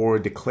 or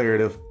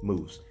declarative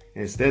moves.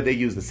 And instead, they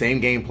use the same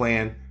game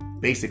plan,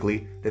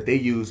 basically, that they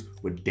use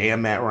with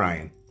damn Matt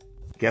Ryan.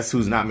 Guess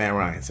who's not Matt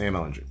Ryan? Sam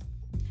Ehlinger.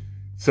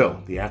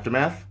 So, the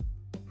aftermath,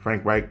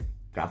 Frank Reich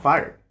got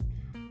fired.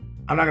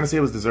 I'm not going to say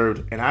it was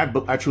deserved, and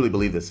I truly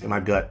believe this in my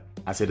gut.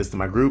 I said this to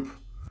my group.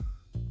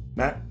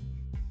 Matt,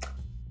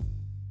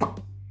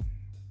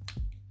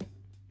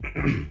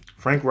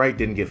 Frank Reich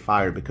didn't get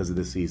fired because of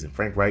this season.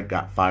 Frank Reich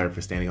got fired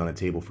for standing on the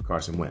table for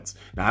Carson Wentz.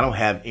 Now, I don't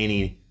have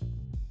any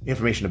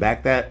information to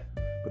back that,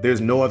 but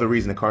there's no other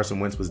reason that Carson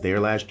Wentz was there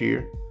last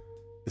year,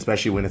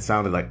 especially when it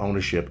sounded like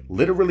ownership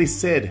literally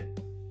said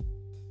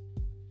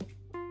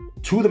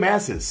to the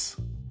masses,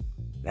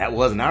 that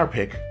wasn't our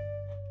pick.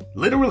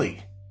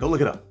 Literally. Go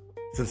look it up.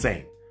 It's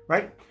insane,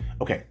 right?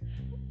 Okay.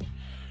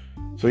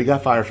 So he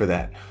got fired for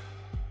that.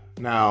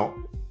 Now,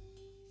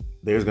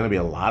 there's going to be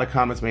a lot of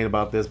comments made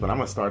about this, but I'm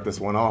going to start this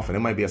one off, and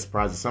it might be a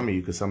surprise to some of you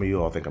because some of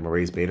you all think I'm a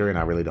race baiter, and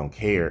I really don't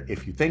care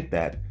if you think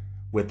that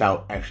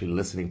without actually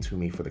listening to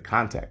me for the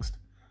context.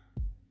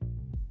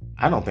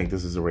 I don't think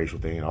this is a racial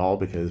thing at all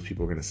because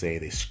people are going to say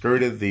they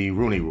skirted the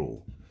Rooney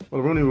Rule.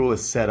 Well, the Rooney Rule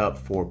is set up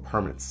for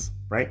permanence,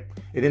 right?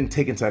 It didn't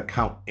take into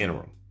account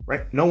interim,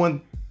 right?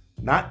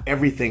 Not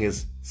everything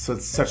is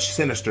such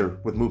sinister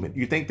with movement.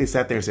 You think they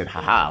sat there and said,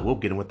 haha, we'll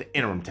get him with the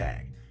interim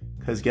tag.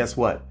 Because guess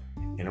what?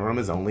 Interim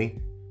is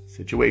only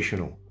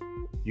situational.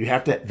 You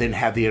have to then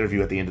have the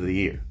interview at the end of the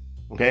year.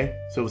 Okay?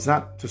 So it's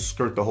not to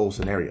skirt the whole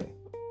scenario.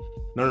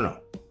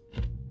 No.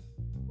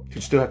 You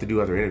still have to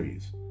do other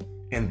interviews.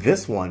 And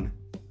this one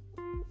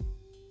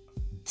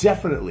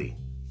definitely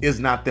is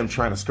not them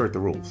trying to skirt the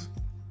rules.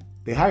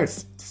 They hired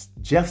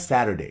Jeff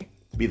Saturday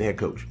to be the head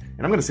coach.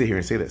 And I'm going to sit here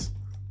and say this.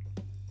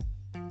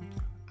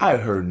 I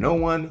heard no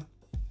one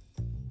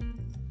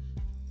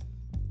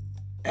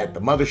at the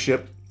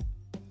mothership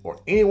or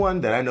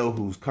anyone that I know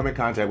who's come in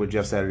contact with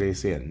Jeff Saturday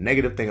say a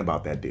negative thing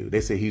about that dude. They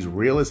say he's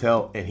real as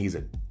hell and he's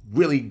a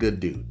really good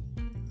dude.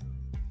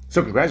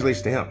 So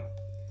congratulations to him.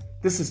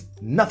 This has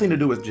nothing to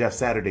do with Jeff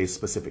Saturday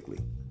specifically.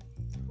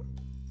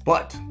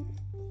 But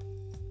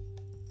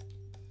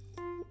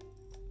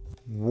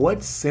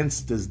what sense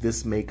does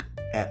this make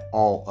at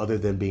all other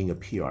than being a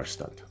PR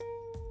stunt?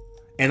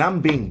 And I'm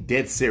being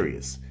dead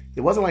serious. It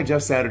wasn't like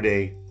Jeff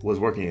Saturday was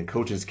working in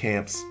coaches'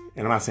 camps,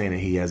 and I'm not saying that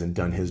he hasn't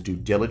done his due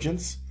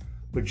diligence,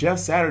 but Jeff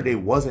Saturday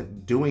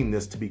wasn't doing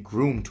this to be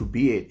groomed to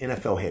be an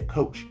NFL head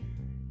coach.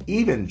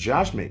 Even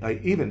Josh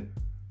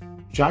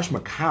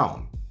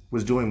McCown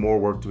was doing more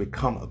work to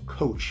become a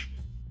coach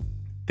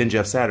than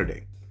Jeff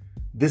Saturday.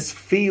 This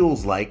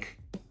feels like,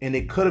 and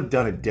they could have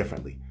done it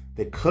differently.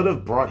 They could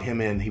have brought him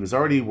in. He was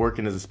already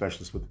working as a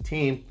specialist with the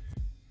team.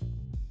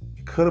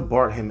 They could have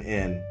brought him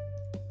in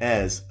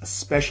as a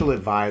special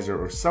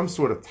advisor or some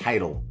sort of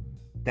title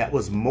that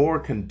was more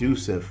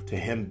conducive to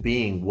him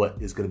being what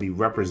is going to be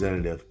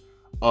representative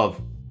of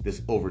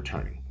this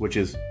overturning, which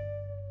is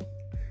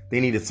they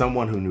needed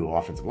someone who knew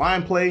offensive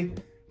line play,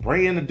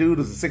 bring in a dude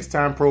who's a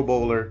 6-time Pro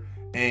Bowler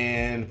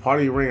and part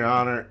of your Ring of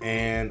Honor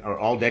and our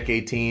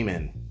all-decade team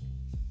and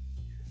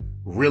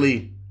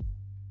really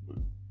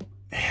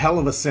hell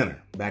of a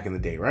center back in the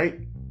day, right?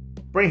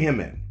 Bring him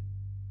in.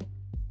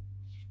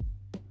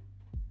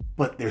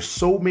 But there's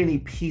so many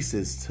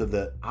pieces to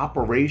the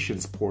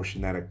operations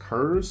portion that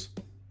occurs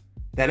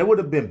that it would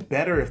have been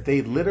better if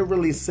they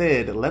literally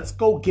said, let's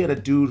go get a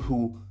dude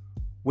who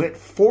went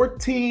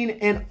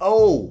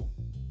 14-0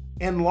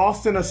 and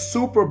lost in a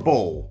Super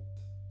Bowl,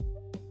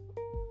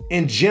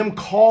 and Jim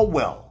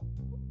Caldwell,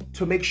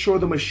 to make sure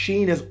the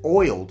machine is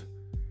oiled.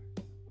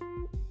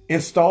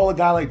 Install a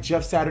guy like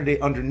Jeff Saturday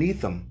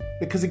underneath him.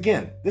 Because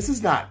again, this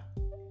is not,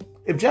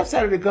 if Jeff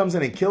Saturday comes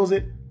in and kills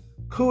it,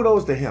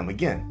 kudos to him.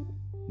 Again,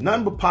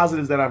 none but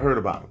positives that I've heard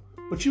about him.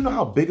 But you know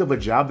how big of a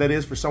job that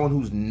is for someone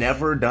who's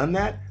never done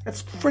that?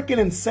 That's freaking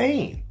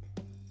insane.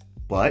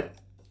 But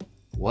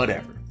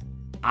whatever.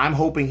 I'm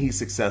hoping he's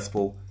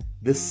successful.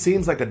 This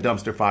seems like a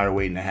dumpster fire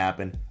waiting to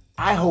happen.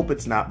 I hope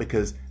it's not,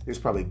 because there's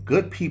probably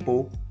good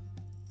people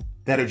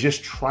that are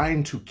just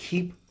trying to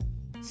keep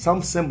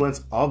some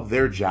semblance of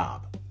their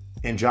job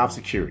and job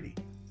security.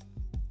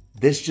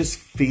 This just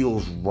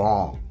feels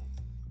wrong.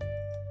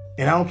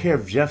 And I don't care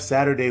if Jeff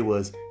Saturday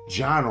was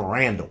John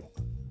Randall.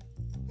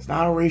 It's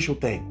not a racial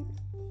thing.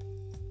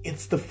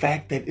 It's the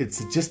fact that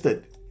it's just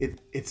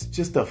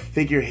a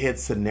figurehead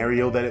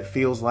scenario that it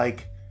feels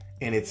like,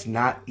 and it's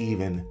not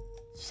even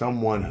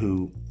someone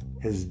who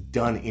has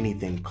done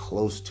anything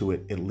close to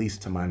it, at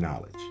least to my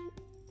knowledge.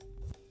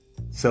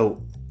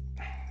 So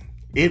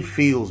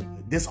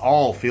this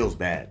all feels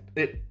bad.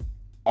 It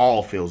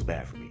all feels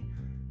bad for me.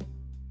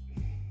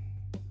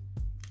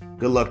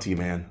 Good luck to you,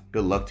 man.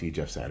 Good luck to you,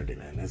 Jeff Saturday,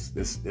 man.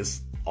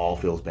 This all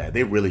feels bad.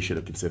 They really should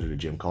have considered a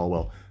Jim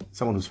Caldwell,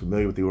 someone who's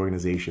familiar with the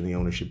organization, the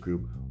ownership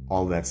group,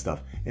 all of that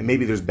stuff. And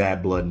maybe there's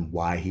bad blood in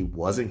why he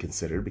wasn't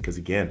considered, because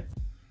again,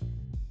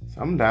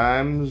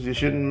 sometimes you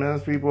shouldn't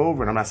mess people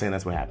over. And I'm not saying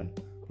that's what happened,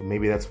 but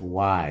maybe that's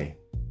why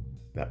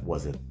that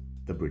wasn't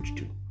the bridge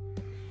to.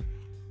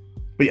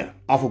 But yeah,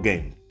 awful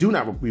game. Do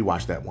not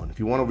rewatch that one. If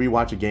you want to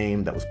rewatch a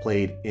game that was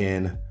played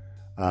in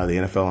the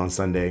NFL on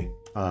Sunday,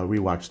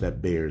 rewatch that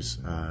Bears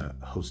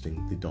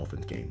hosting the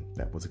Dolphins game.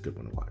 That was a good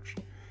one to watch.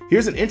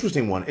 Here's an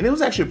interesting one, and it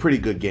was actually a pretty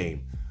good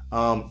game.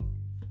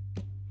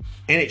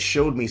 And it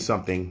showed me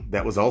something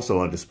that was also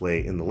on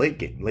display in the late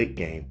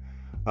game.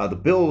 The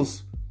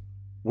Bills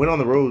went on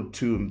the road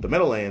to the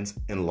Meadowlands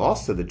and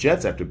lost to the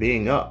Jets after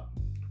being up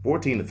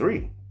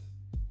 14-3.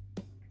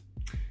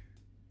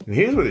 And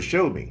here's what it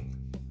showed me.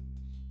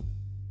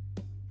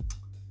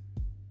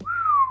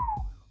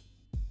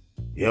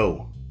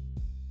 Yo.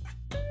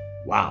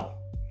 Wow.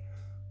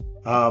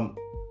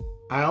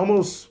 I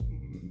almost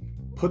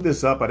put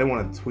this up. I didn't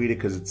want to tweet it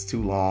because it's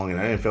too long, and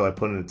I didn't feel like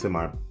putting it to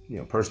my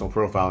personal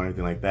profile or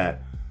anything like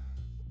that.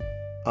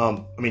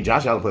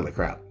 Josh Allen played like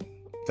crap.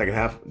 Second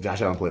half,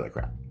 Josh Allen played like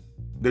crap.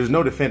 There's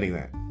no defending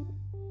that.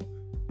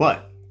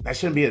 But that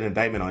shouldn't be an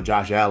indictment on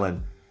Josh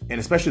Allen, and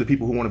especially the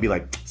people who want to be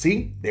like,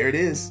 see, there it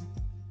is.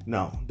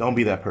 No, don't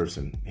be that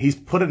person. He's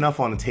put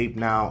enough on the tape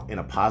now in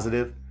a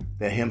positive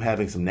that him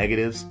having some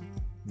negatives,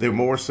 they're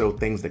more so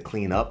things that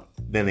clean up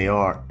than they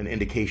are an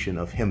indication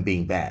of him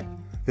being bad.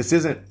 This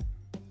isn't,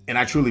 and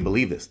I truly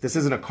believe this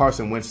isn't a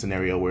Carson Wentz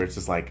scenario where it's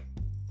just like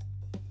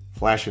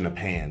flash in the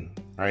pan,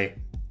 right?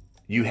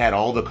 You had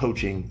all the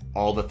coaching,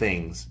 all the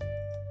things,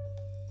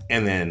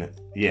 and then,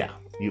 yeah,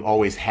 you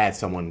always had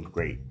someone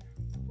great.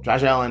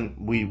 Josh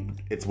Allen,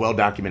 it's well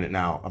documented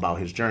now about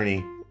his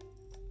journey,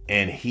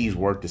 and he's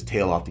worked his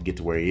tail off to get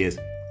to where he is.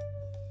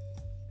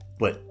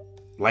 But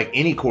like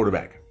any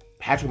quarterback,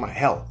 Patrick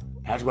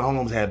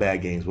Mahomes had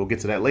bad games. We'll get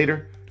to that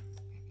later.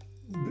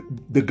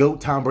 The GOAT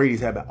Tom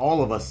Brady's had bad.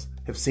 All of us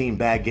have seen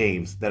bad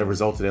games that have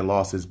resulted in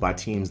losses by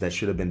teams that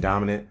should have been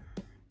dominant.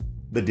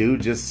 The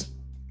dude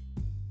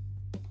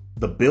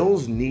the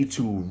Bills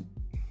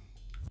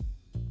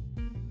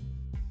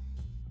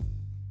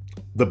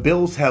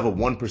have a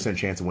 1%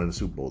 chance of winning the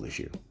Super Bowl this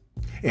year.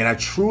 And I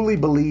truly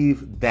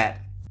believe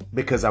that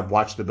because I've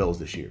watched the Bills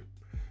this year.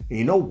 And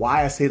you know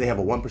why I say they have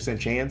a 1%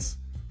 chance?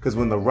 Because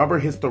when the rubber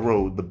hits the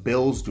road, the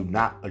Bills do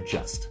not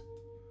adjust.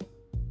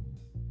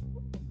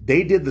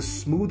 They did the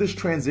smoothest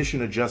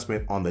transition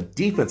adjustment on the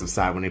defensive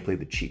side when they played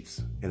the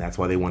Chiefs. And that's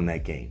why they won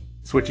that game.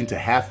 Switching to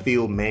half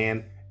field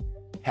man,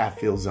 half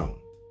field zone.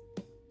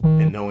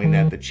 And knowing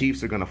that the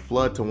Chiefs are going to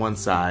flood to one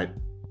side,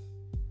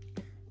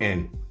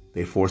 and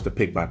they forced a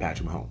pick by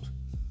Patrick Mahomes.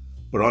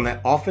 But on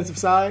that offensive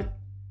side,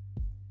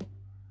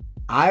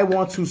 I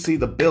want to see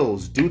the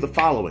Bills do the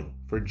following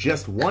for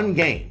just one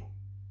game.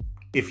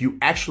 If you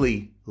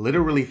actually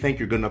literally think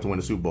you're good enough to win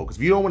a Super Bowl. Because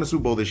if you don't win a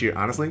Super Bowl this year,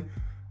 honestly,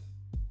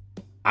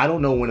 I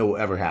don't know when it will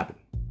ever happen.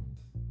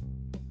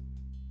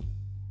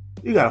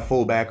 You got a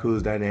fullback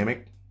who's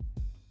dynamic.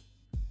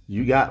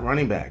 You got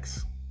running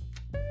backs.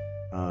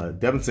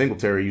 Devin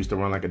Singletary used to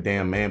run like a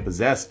damn man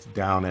possessed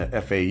down at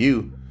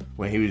FAU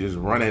when he was just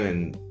running,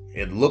 and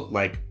it looked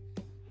like,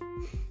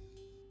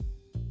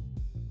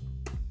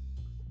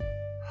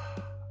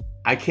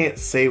 I can't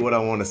say what I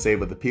want to say,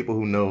 but the people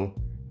who know.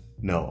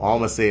 All I'm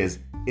going to say is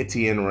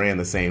Etienne ran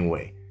the same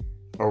way,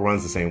 or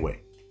runs the same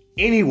way.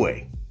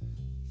 Anyway,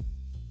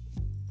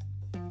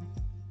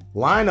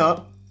 line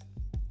up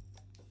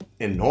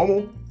in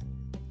normal,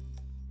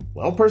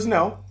 well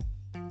personnel,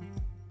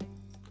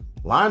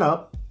 line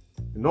up,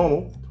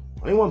 normal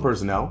 21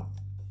 personnel,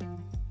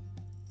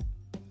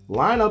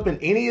 line up in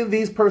any of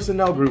these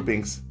personnel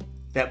groupings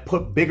that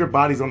put bigger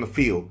bodies on the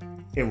field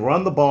and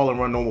run the ball and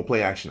run normal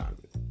play action out of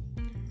it.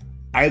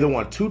 I either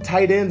want 2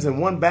 tight ends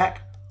and 1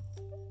 back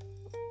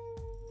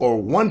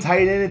or 1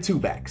 tight end and 2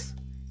 backs.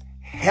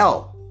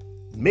 Hell,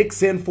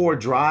 mix in for a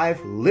drive,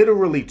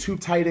 literally 2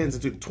 tight ends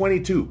into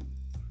 22.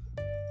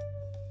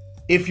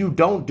 If you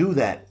don't do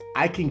that,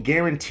 I can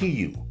guarantee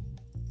you,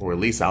 or at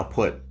least I'll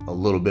put a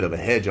little bit of a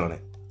hedge on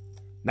it,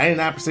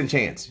 99%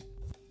 chance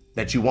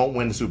that you won't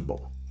win the Super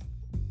Bowl.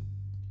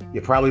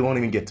 You probably won't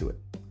even get to it.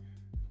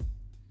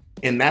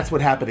 And that's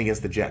what happened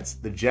against the Jets.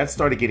 The Jets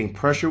started getting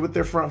pressure with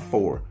their front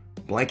 4,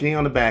 blanketing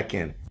on the back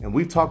end. And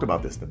we've talked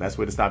about this. The best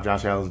way to stop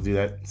Josh Allen is to do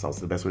that. It's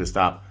also the best way to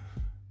stop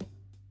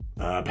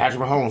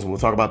Patrick Mahomes. We'll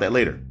talk about that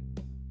later.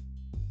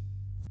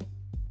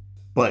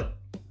 But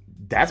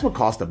that's what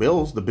cost the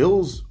Bills. The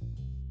Bills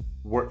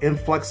were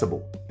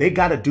inflexible. They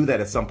got to do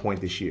that at some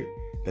point this year.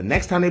 The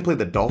next time they play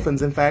the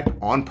Dolphins, in fact,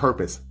 on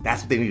purpose,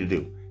 that's what they need to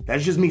do.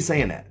 That's just me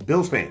saying that.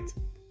 Bills fans.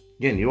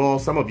 Again,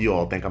 some of you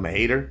all think I'm a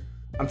hater.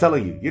 I'm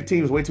telling you, your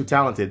team is way too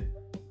talented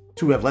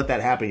to have let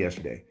that happen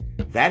yesterday.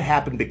 That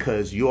happened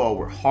because you all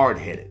were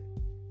hard-headed.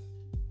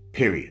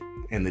 Period.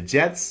 And the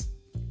Jets,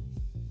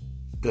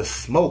 the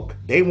smoke.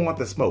 They want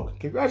the smoke.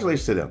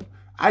 Congratulations to them.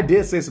 I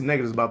did say some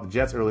negatives about the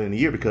Jets earlier in the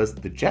year because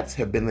the Jets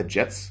have been the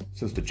Jets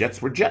since the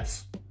Jets were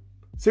Jets.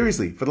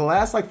 Seriously, for the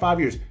last 5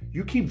 years,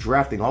 you keep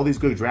drafting all these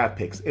good draft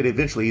picks. It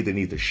eventually either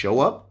needs to show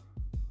up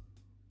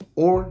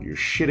or you're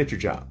shit at your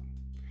job.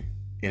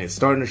 And it's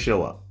starting to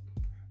show up.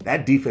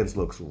 That defense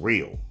looks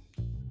real.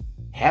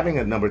 Having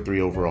a number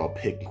 3 overall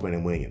pick,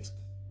 Quinnen Williams,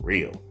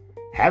 real.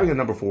 Having a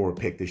number 4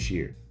 pick this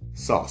year,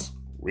 Sauce,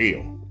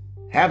 real.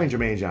 Having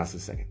Jermaine Johnson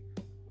second.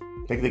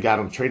 I think they got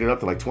him traded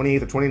up to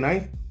 28th or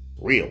 29th,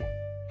 real.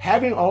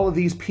 Having all of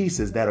these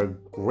pieces that are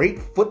great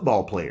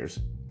football players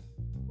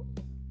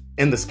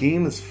and the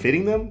scheme is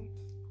fitting them,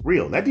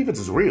 real. That defense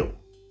is real.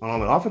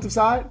 On the offensive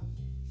side,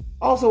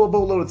 also a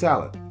boatload of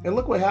talent. And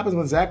look what happens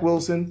when Zach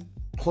Wilson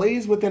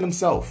plays within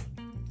himself.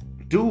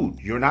 Dude,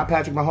 you're not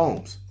Patrick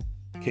Mahomes.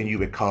 Can you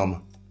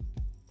become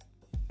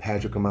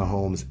Patrick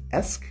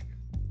Mahomes-esque?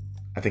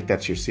 I think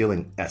that's your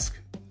ceiling-esque,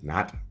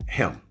 not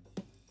him.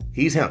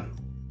 He's him.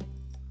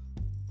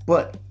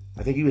 But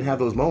I think you would have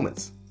those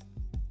moments.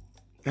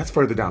 That's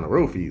further down the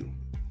road for you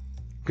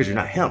because you're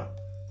not him.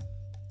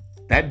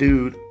 That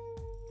dude,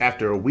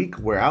 after a week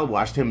where I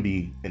watched him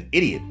be an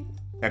idiot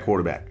at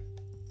quarterback,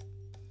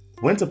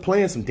 went to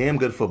playing some damn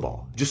good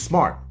football. Just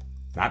smart.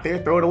 Not there,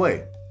 throw it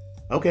away.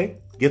 Okay,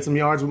 get some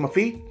yards with my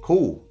feet.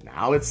 Cool.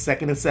 Now it's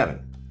 2nd and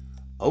 7.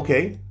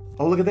 Okay.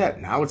 Oh, look at that.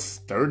 Now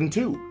it's 3rd and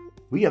 2.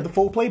 We have the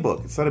full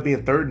playbook instead of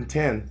being 3rd and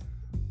 10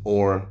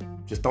 or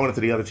just throwing it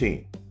to the other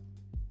team.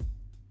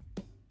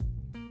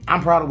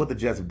 I'm proud of what the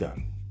Jets have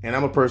done. And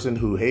I'm a person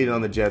who hated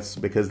on the Jets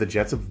because the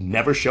Jets have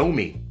never shown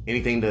me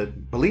anything to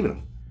believe in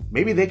them.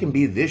 Maybe they can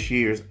be this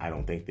year's, I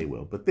don't think they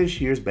will, but this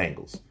year's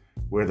Bengals,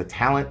 where the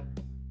talent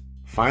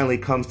finally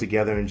comes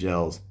together and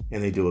gels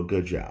and they do a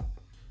good job.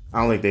 I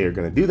don't think they are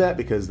going to do that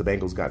because the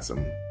Bengals got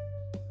some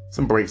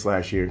breaks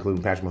last year,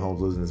 including Patrick Mahomes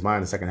losing his mind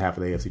in the second half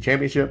of the AFC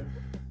Championship.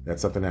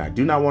 That's something that I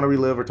do not want to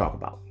relive or talk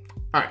about.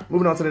 All right,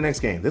 moving on to the next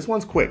game. This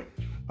one's quick.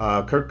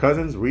 Kirk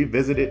Cousins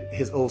revisited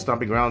his old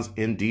stomping grounds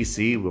in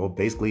D.C., well,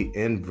 basically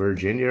in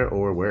Virginia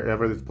or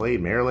wherever it's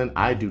played, Maryland.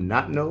 I do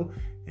not know,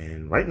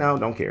 and right now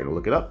don't care to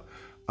look it up.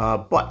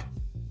 But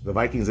the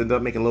Vikings end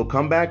up making a little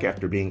comeback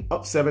after being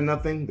up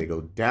 7-0. They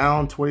go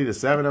down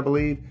 20-7, I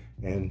believe,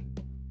 and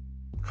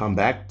come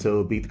back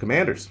to beat the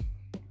Commanders.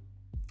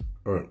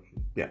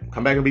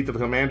 Come back and beat the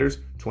Commanders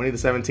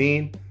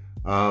 20-17.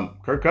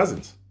 Kirk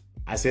Cousins.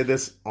 I said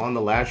this on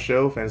the last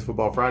show, Fantasy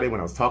Football Friday, when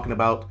I was talking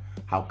about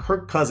how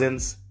Kirk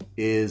Cousins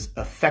is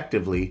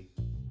effectively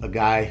a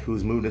guy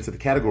who's moved into the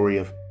category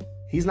of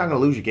he's not going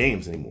to lose you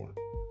games anymore.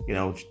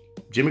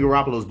 Jimmy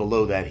Garoppolo's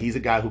below that. He's a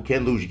guy who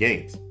can lose you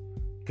games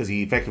because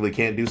he effectively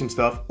can't do some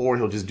stuff or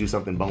he'll just do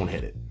something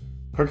boneheaded.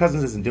 Kirk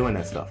Cousins isn't doing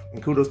that stuff,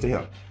 and kudos to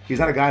him. He's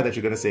not a guy that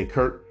you're going to say,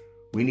 Kirk,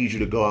 we need you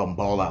to go out and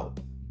ball out.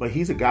 But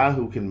he's a guy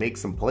who can make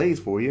some plays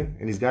for you,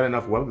 and he's got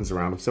enough weapons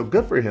around him. So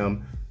good for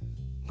him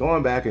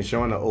going back and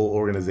showing the old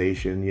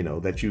organization,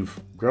 that you've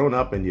grown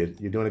up and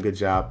you're doing a good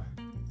job.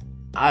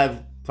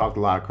 I've talked a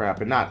lot of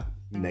crap, and not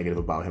negative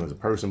about him as a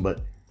person,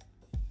 but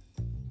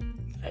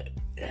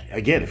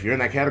again, if you're in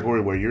that category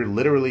where you're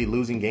literally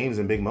losing games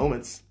in big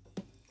moments,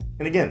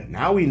 and again,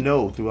 now we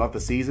know throughout the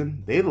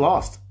season, they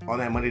lost on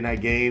that Monday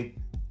night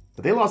game,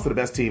 but they lost to the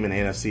best team in the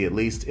NFC at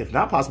least, if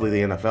not possibly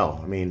the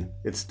NFL. I mean,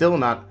 it's still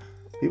not,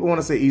 people want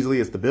to say easily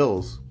it's the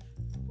Bills.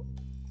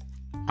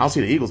 I don't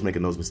see the Eagles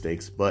making those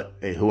mistakes, but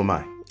hey, who am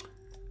I?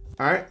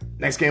 All right,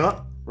 next game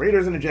up,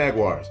 Raiders and the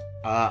Jaguars.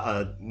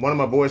 One of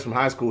my boys from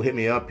high school hit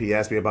me up. He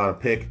asked me about a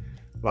pick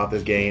about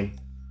this game,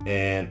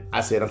 and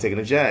I said I'm taking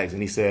the Jags.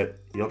 And he said,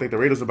 you don't think the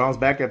Raiders will bounce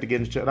back after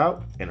getting shut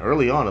out? And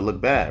early on, it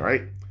looked bad,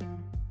 right?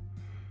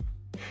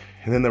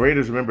 And then the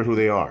Raiders remembered who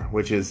they are,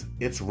 which is,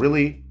 it's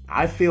really,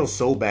 I feel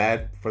so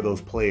bad for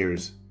those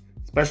players,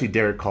 especially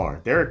Derek Carr.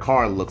 Derek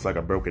Carr looks like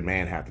a broken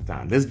man half the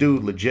time. This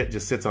dude legit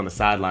just sits on the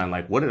sideline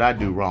like, what did I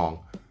do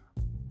wrong?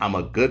 I'm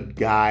a good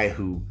guy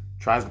who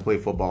tries to play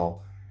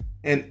football.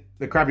 And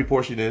the crappy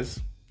portion is,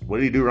 what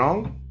did he do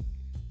wrong?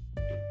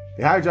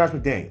 They hired Josh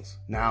McDaniels.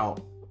 Now,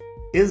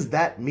 is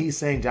that me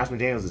saying Josh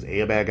McDaniels is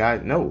a bad guy?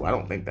 No, I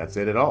don't think that's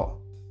it at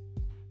all.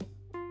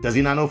 Does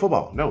he not know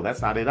football? No,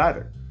 that's not it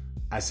either.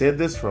 I said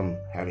this from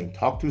having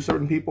talked to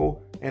certain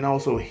people and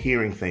also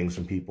hearing things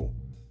from people.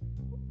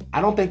 I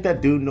don't think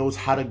that dude knows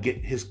how to get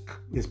his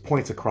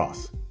points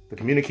across. The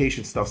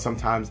communication stuff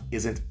sometimes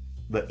isn't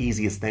the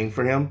easiest thing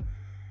for him.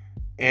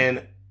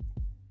 And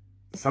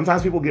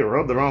sometimes people get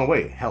rubbed the wrong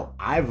way. Hell,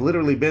 I've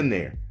literally been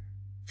there.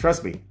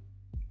 Trust me.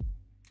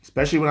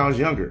 Especially when I was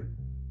younger.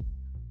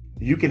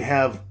 You can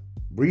have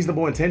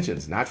reasonable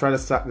intentions, not try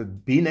to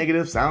be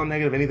negative, sound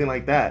negative, anything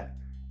like that.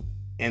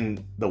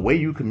 And the way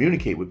you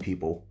communicate with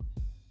people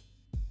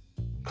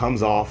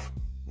comes off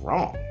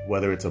wrong,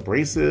 whether it's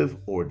abrasive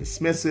or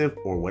dismissive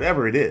or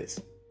whatever it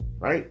is,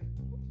 right?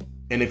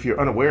 And if you're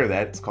unaware of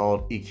that, it's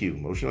called EQ,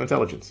 emotional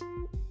intelligence.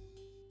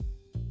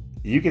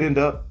 You can end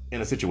up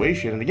in a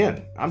situation, and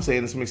again, I'm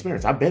saying this from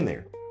experience, I've been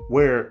there,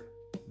 where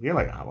you're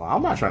like, well,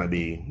 I'm not trying to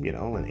be,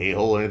 an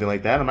a-hole or anything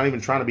like that. I'm not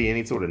even trying to be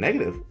any sort of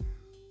negative,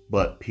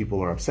 but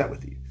people are upset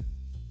with you.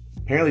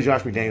 Apparently,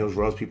 Josh McDaniels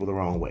rubs people the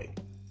wrong way.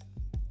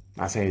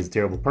 Not saying he's a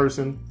terrible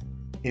person,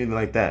 anything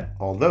like that.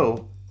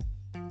 Although,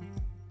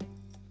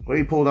 what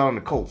he pulled out on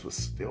the Colts was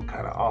still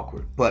kind of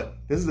awkward. But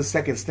this is the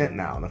second stint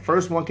now. And the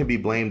first one can be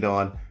blamed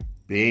on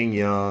being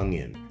young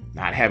and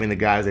not having the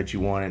guys that you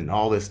wanted and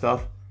all this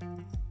stuff.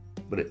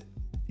 But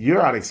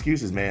you're out of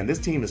excuses, man. This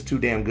team is too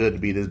damn good to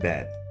be this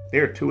bad.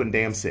 They're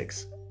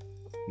 2-6.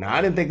 Now,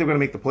 I didn't think they were going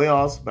to make the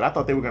playoffs, but I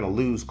thought they were going to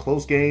lose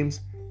close games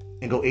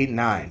and go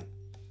 8-9.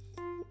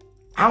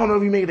 I don't know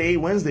if you made the 8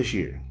 wins this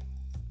year.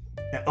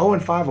 And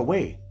 0-5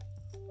 away.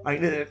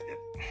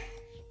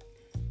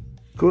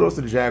 Kudos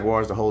to the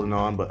Jaguars for holding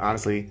on, but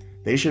honestly,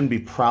 they shouldn't be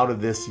proud of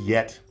this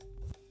yet.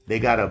 They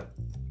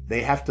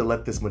have to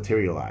let this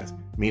materialize,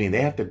 meaning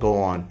they have to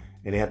go on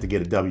and they have to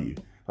get a W.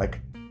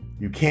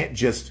 You can't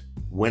just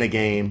win a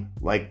game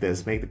like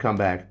this, make the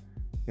comeback,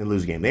 and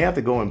lose a game. They have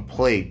to go and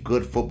play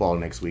good football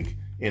next week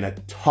in a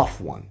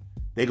tough one.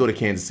 They go to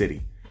Kansas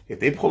City. If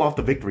they pull off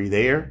the victory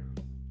there,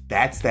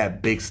 that's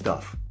that big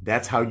stuff.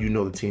 That's how you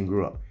know the team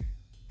grew up.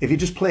 If you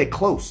just play it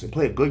close and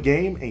play a good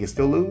game and you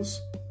still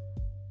lose,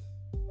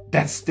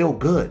 that's still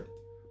good.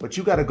 But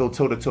you got to go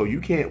toe-to-toe.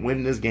 You can't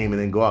win this game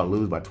and then go out and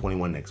lose by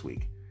 21 next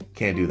week.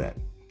 Can't do that.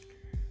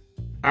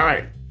 All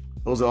right.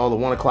 Those are all the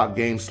 1 o'clock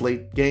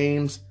slate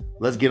games.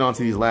 Let's get on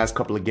to these last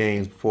couple of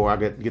games before I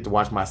get to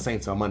watch my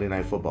Saints on Monday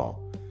Night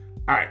Football.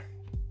 All right.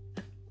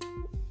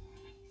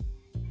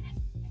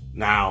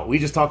 Now, we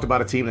just talked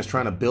about a team that's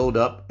trying to build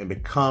up and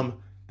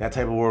become that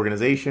type of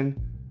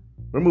organization.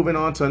 We're moving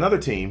on to another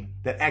team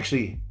that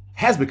actually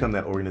has become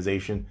that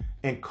organization.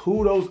 And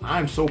kudos,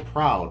 I'm so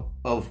proud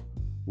of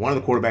one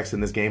of the quarterbacks in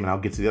this game, and I'll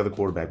get to the other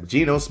quarterback. But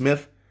Geno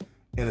Smith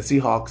and the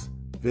Seahawks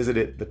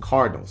visited the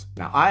Cardinals.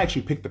 Now, I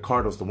actually picked the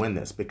Cardinals to win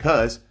this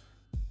because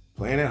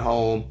playing at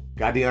home,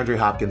 got DeAndre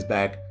Hopkins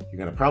back. You're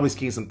going to probably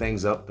scheme some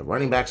things up. The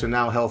running backs are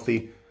now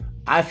healthy.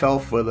 I fell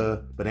for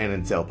the banana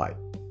in the tailpipe.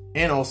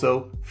 And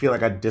also feel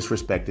like I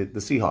disrespected the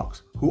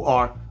Seahawks, who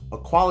are a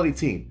quality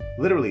team.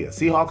 Literally, the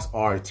Seahawks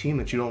are a team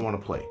that you don't want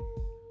to play.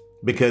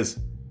 Because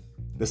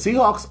the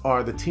Seahawks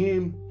are the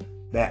team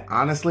that,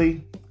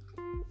 honestly,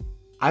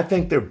 I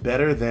think they're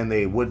better than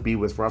they would be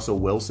with Russell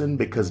Wilson.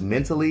 Because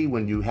mentally,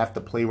 when you have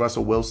to play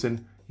Russell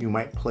Wilson, you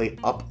might play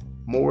up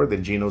more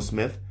than Geno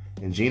Smith.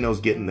 And Geno's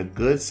getting the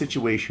good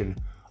situation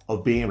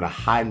of being able to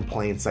hide in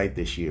plain sight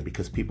this year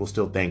because people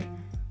still think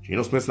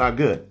Geno Smith's not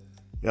good.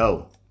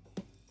 Yo,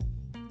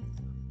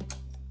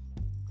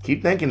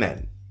 keep thinking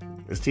that.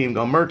 This team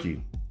gonna murk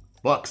you.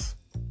 Bucks.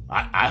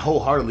 I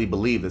wholeheartedly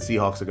believe the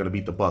Seahawks are gonna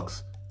beat the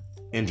Bucks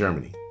in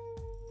Germany.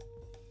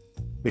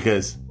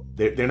 Because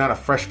they're not a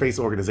fresh-faced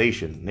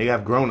organization. They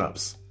have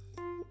grown-ups.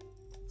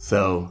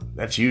 So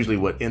that's usually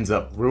what ends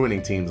up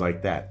ruining teams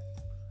like that.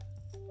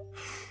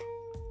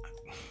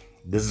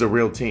 This is a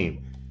real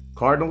team.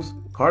 Cardinals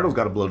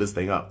got to blow this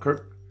thing up.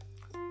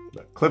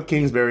 Cliff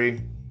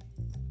Kingsbury.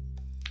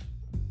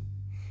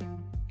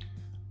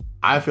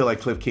 I feel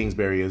like Cliff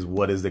Kingsbury is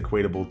what is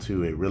equatable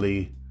to a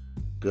really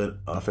good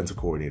offensive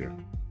coordinator.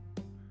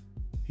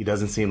 He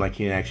doesn't seem like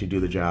he can actually do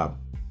the job.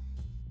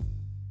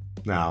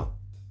 Now,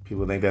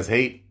 people think that's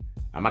hate.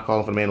 I'm not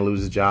calling for the man to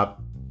lose his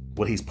job.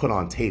 What he's put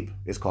on tape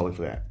is calling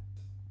for that.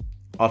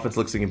 Offense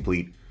looks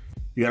incomplete.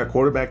 You got a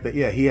quarterback that,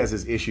 he has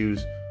his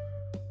issues,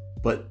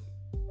 but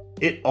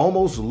it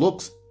almost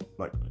looks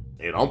like,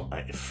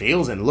 it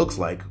feels and looks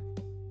like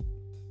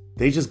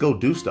they just go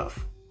do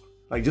stuff.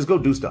 Just go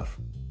do stuff.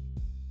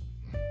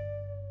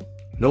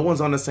 No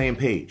one's on the same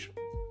page.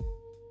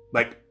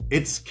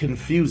 It's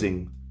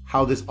confusing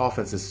how this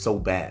offense is so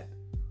bad.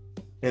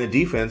 And the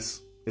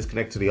defense is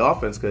connected to the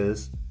offense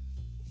because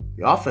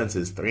the offense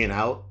is 3 and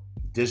out,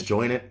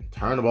 disjointed,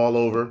 turn the ball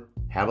over,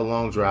 have a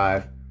long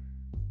drive,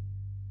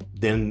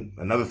 then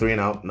another 3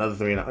 and out, another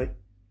 3 and out.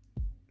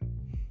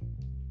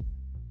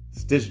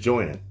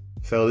 disjointed.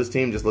 So this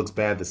team just looks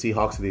bad. The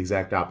Seahawks are the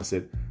exact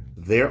opposite.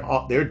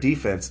 Their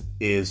defense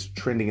is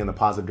trending in the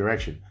positive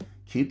direction.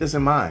 Keep this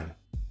in mind.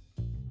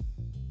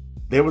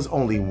 There was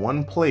only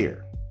one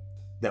player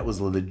that was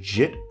a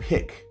legit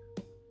pick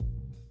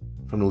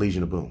from the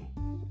Legion of Boom.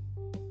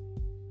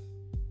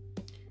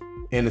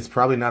 And it's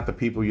probably not the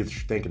people you're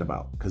thinking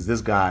about, because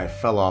this guy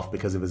fell off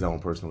because of his own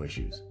personal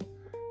issues.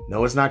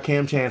 No, it's not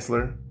Cam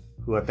Chancellor,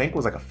 who I think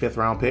was like a 5th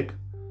round pick.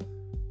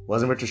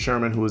 Wasn't Richard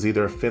Sherman, who was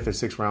either a 5th or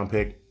 6th round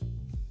pick.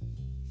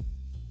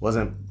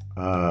 Wasn't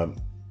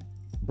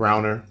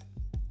Browner,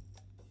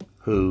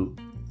 who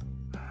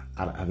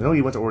I know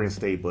he went to Oregon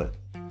State, but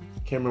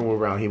can't remember what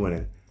round he went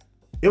in.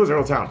 It was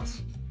Earl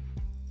Thomas.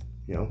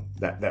 You know,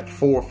 that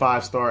 4 or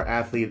 5 star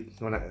athlete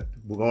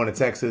going to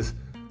Texas,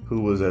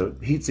 who was a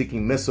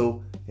heat-seeking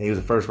missile, and he was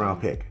a 1st round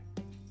pick.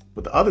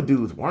 But the other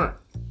dudes weren't.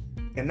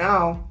 And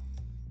now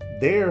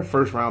their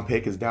 1st round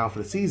pick is down for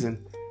the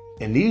season,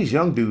 and these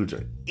young dudes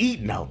are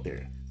eating out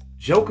there.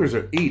 Jokers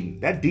are eating.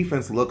 That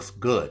defense looks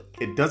good.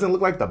 It doesn't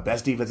look like the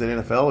best defense in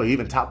the NFL or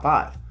even top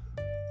 5.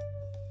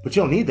 But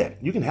you don't need that.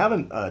 You can have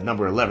a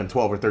number 11,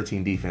 12, or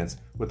 13 defense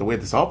with the way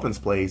this offense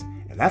plays,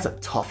 and that's a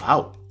tough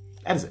out.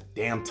 That is a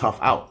damn tough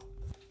out.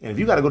 And if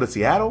you got to go to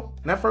Seattle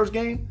in that first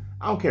game,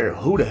 I don't care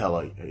who the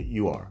hell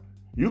you are.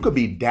 You could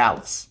be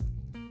Dallas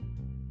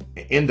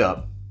and end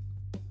up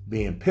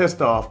being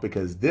pissed off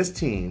because this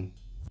team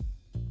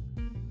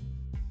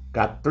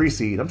got 3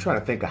 seed. I'm trying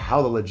to think of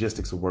how the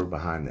logistics will work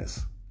behind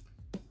this.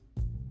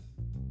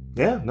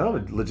 Yeah, no,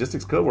 the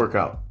logistics could work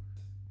out.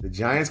 The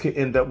Giants could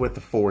end up with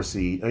the 5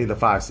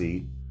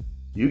 seed.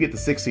 You get the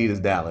 6 seed as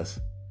Dallas.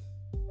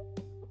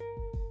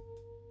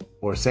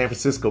 Or San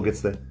Francisco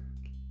gets the...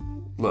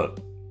 Look,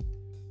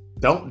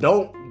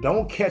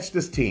 don't catch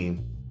this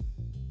team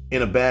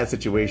in a bad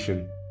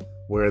situation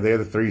where they're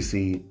the 3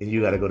 seed and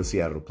you got to go to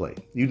Seattle to play.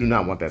 You do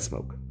not want that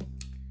smoke.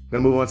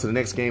 Going to move on to the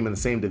next game in the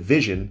same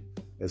division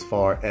as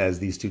far as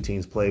these two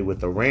teams play, with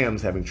the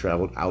Rams having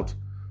traveled out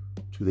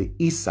to the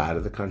east side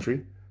of the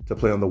country to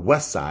play on the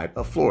west side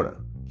of Florida.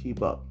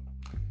 Keep up.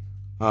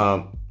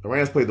 The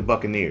Rams played the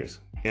Buccaneers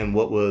in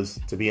what was,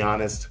 to be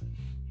honest,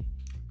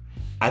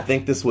 I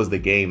think this was the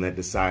game that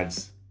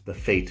decides the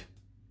fate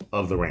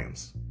of the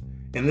Rams.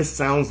 And this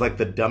sounds like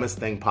the dumbest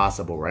thing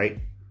possible, right?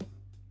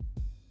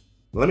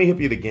 Let me hit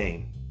you the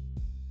game.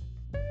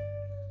 The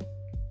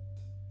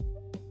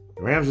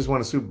Rams just won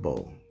a Super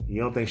Bowl.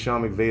 You don't think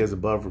Sean McVay is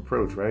above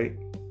reproach, right?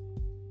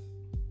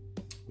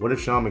 What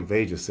if Sean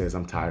McVay just says,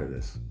 I'm tired of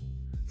this?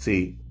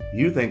 See,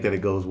 you think that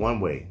it goes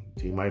one way.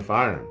 Team might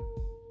fire him.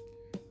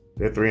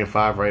 They're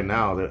 3-5 right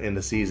now. They're in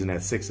the season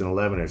at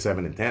 6-11 or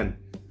 7-10.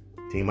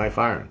 Team might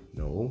fire him.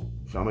 No,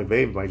 Sean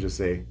McVay might just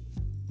say,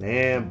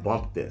 man,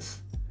 bump this.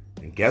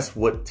 And guess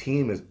what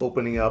team is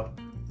opening up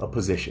a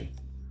position?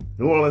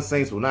 New Orleans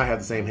Saints will not have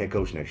the same head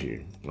coach next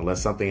year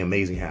unless something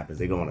amazing happens.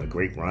 They go on a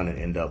great run and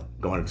end up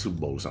going to the Super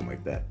Bowl or something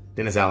like that.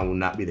 Dennis Allen will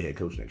not be the head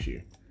coach next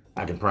year.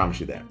 I can promise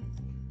you that.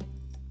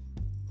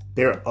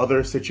 There are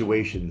other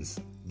situations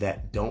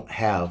that don't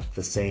have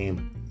the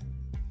same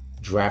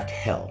draft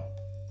hell.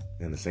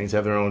 And the Saints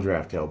have their own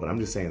draft hell, but I'm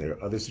just saying there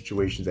are other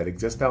situations that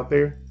exist out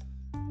there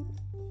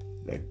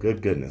that,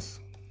 good goodness,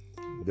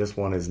 this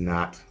one is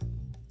not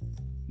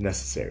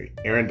necessary.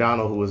 Aaron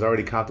Donald, who was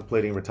already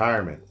contemplating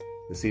retirement,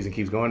 the season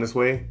keeps going this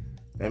way,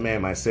 that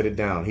man might sit it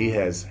down. He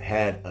has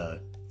had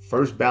a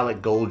first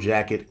ballot gold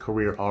jacket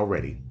career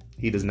already.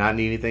 He does not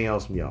need anything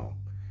else from y'all.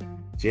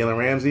 Jalen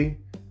Ramsey,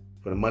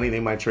 for the money, they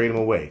might trade him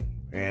away.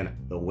 And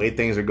the way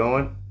things are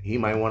going, he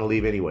might want to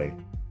leave anyway.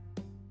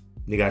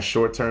 You got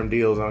short-term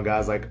deals on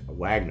guys like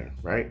Wagner,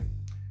 right?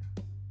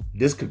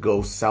 This could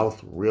go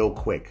south real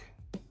quick.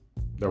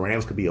 The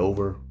Rams could be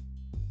over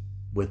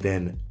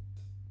within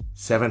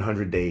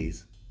 700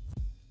 days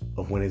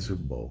of winning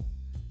Super Bowl.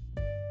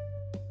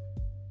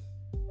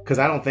 Because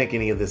I don't think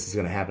any of this is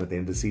going to happen at the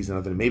end of the season,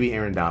 other than maybe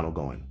Aaron Donald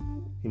going.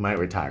 He might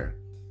retire.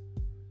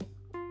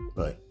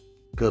 But,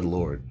 good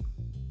Lord.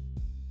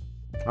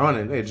 Oh,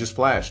 and it just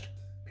flashed.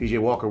 PJ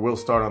Walker will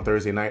start on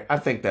Thursday night. I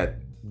think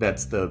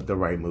that's the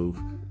right move.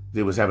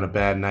 He was having a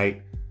bad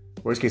night.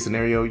 Worst case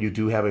scenario, you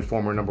do have a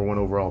former number 1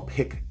 overall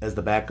pick as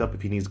the backup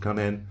if he needs to come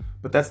in.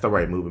 But that's the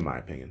right move in my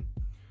opinion.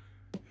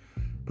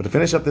 But to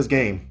finish up this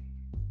game,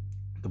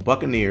 the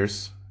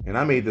Buccaneers, and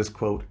I made this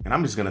quote, and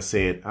I'm just going to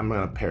say it. I'm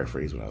going to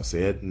paraphrase what I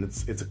said. And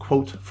it's a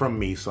quote from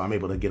me, so I'm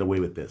able to get away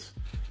with this.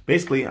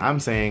 Basically, I'm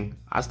saying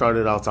I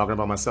started out talking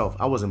about myself.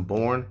 I wasn't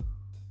born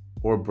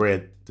or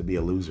bred to be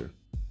a loser.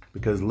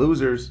 Because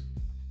losers,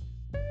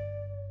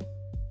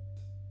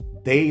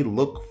 they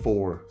look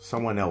for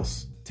someone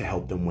else to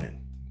help them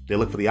win. They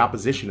look for the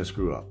opposition to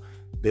screw up.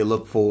 They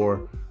look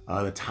for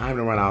the time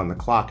to run out on the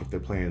clock if they're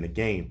playing in the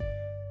game.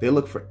 They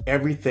look for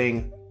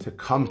everything to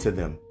come to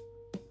them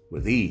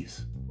with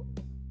ease.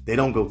 They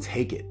don't go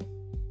take it.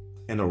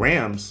 And the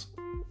Rams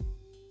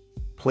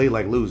play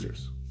like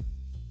losers.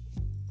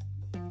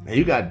 And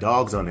you got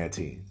dogs on that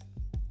team.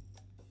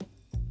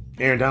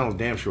 Aaron Donald's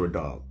damn sure a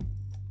dog.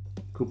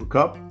 Cooper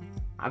Kupp,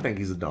 I think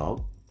he's a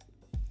dog.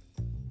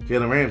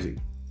 Jalen Ramsey,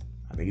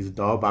 I think he's a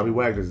dog. Bobby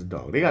Wagner's a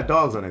dog. They got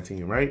dogs on that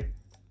team, right?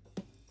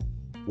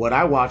 What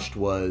I watched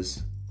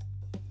was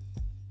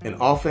an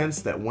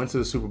offense that went to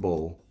the Super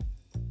Bowl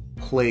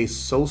play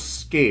so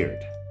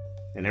scared.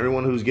 And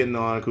everyone who's getting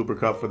on Cooper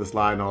Kupp for the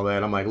slide and all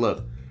that, I'm like,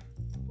 look,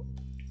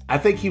 I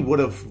think he would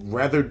have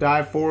rather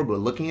dive forward, but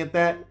looking at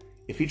that,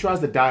 if he tries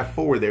to dive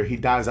forward there, he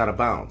dives out of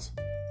bounds.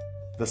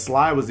 The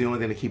slide was the only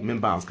thing to keep him in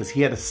bounds because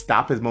he had to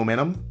stop his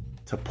momentum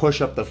to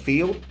push up the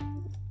field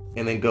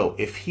and then go.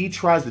 If he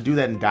tries to do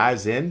that and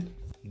dives in,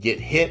 get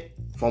hit,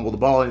 fumble the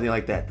ball, anything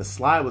like that, the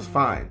slide was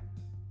fine.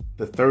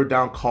 The third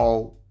down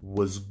call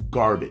was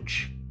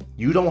garbage.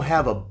 You don't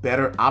have a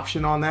better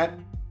option on that.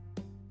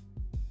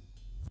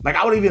 Like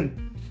I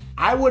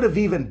would have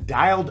even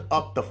dialed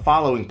up the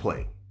following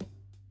play.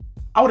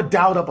 I would have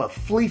dialed up a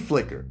flea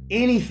flicker,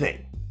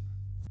 anything.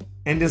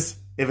 And just,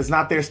 if it's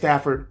not there,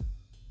 Stafford,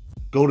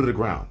 go to the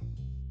ground.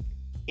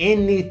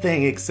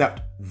 Anything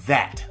except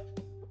that.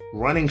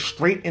 Running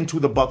straight into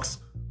the Bucs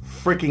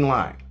freaking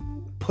line.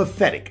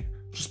 Pathetic.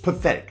 Just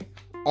pathetic.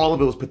 All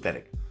of it was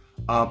pathetic.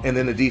 And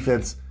then the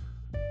defense,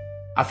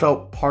 I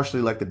felt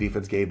partially like the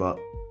defense gave up.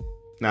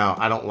 Now,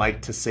 I don't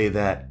like to say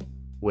that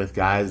with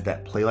guys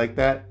that play like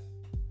that.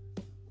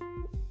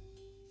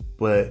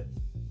 But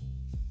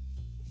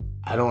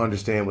I don't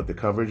understand what the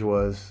coverage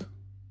was.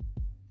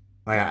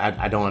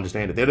 I don't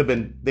understand it. They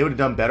would have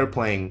done better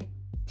playing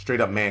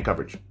straight up man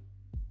coverage.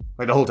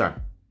 Like the whole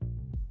time.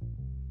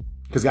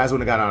 Because guys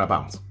wouldn't have got out of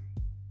bounds.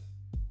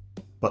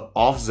 But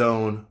off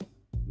zone,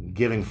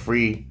 giving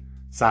free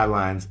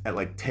sidelines at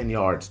like 10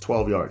 yards,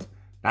 12 yards.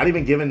 Not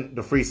even giving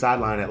the free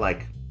sideline at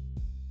like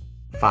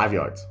 5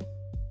 yards.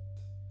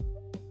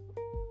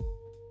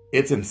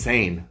 It's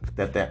insane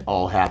that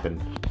all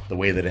happened the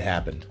way that it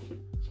happened.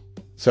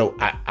 So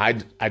I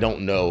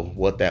don't know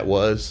what that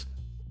was.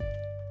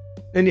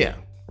 And yeah,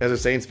 as a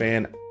Saints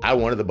fan, I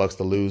wanted the Bucs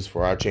to lose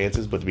for our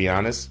chances, but to be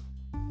honest,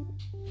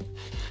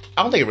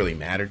 I don't think it really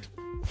mattered.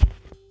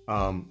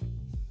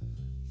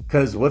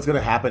 Because what's going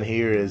to happen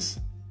here is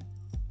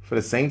for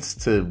the Saints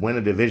to win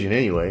a division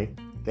anyway,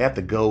 they have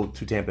to go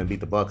to Tampa and beat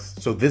the Bucs.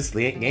 So this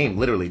game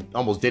literally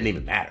almost didn't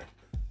even matter.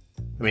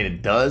 I mean,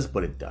 it does,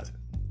 but it doesn't.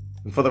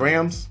 And for the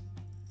Rams,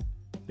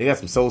 they got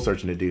some soul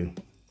searching to do.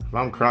 If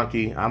I'm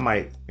Kroenke, I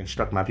might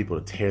instruct my people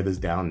to tear this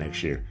down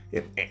next year.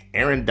 If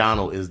Aaron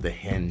Donald is the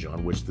hinge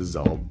on which this is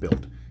all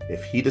built.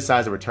 If he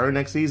decides to return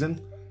next season,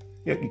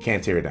 you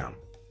can't tear it down.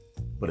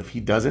 But if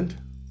he doesn't,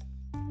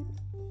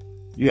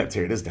 you got to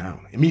tear this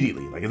down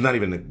immediately. Like, it's not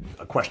even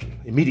a question.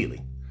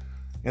 Immediately.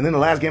 And then the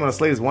last game on the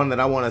slate is one that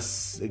I want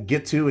to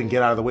get to and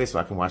get out of the way so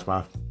I can watch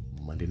my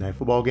Monday Night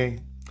Football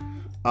game.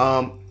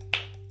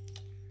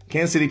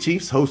 Kansas City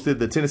Chiefs hosted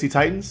the Tennessee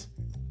Titans.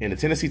 And the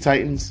Tennessee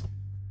Titans,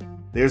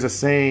 there's a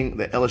saying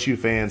that LSU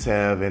fans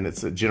have, and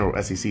it's a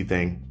general SEC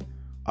thing.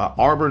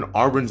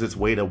 Auburn's its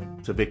way to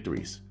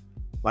victories.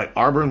 Like,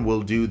 Auburn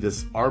will do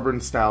this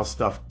Auburn-style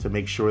stuff to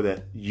make sure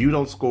that you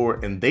don't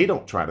score and they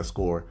don't try to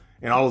score.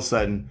 And all of a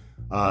sudden,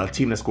 a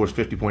team that scores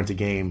 50 points a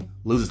game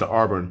loses to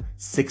Auburn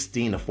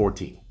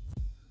 16-14.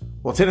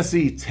 Well,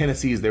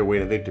 Tennessee is their way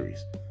to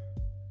victories.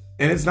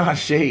 And it's not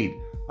shade.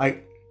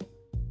 Like,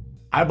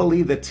 I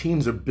believe that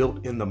teams are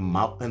built in the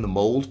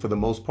mold, for the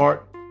most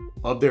part,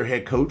 of their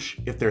head coach,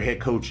 if their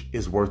head coach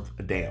is worth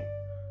a damn.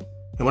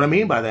 And what I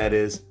mean by that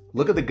is,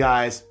 look at the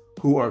guys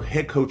who are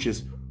head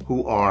coaches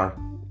who are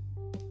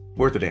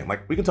worth a damn.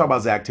 Like, we can talk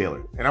about Zach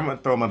Taylor, and I'm going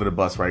to throw him under the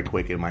bus right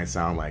quick. It might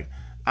sound like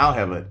I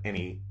don't have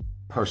any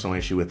personal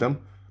issue with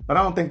them, but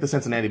I don't think the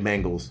Cincinnati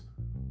Bengals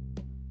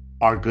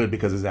are good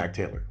because of Zach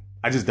Taylor.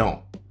 I just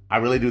don't. I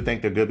really do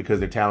think they're good because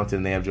they're talented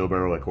and they have Joe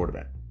Burrow at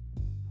quarterback.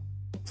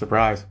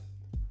 Surprise.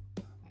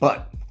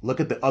 But look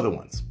at the other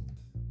ones.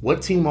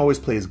 What team always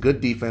plays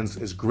good defense,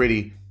 is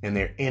gritty, and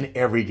they're in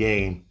every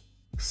game,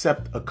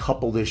 except a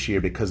couple this year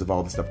because of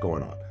all the stuff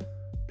going on?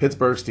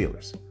 Pittsburgh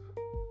Steelers.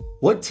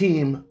 What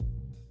team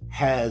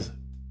has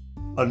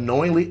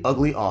annoyingly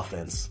ugly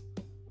offense,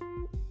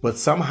 but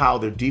somehow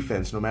their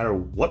defense, no matter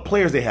what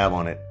players they have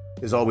on it,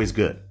 is always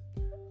good?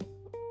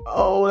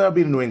 Oh, that would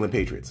be the New England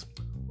Patriots.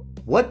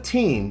 What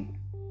team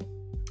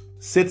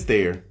sits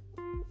there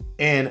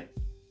and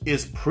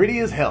is pretty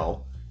as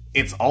hell?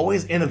 It's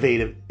always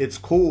innovative. It's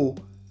cool.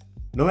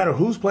 No matter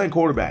who's playing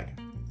quarterback.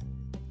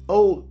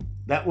 Oh,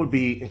 that would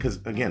be, because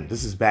again,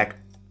 this is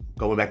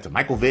going back to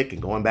Michael Vick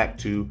and going back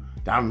to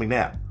Donovan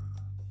McNabb.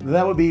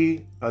 That would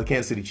be the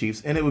Kansas City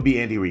Chiefs, and it would be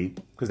Andy Reid,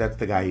 because that's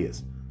the guy he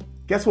is.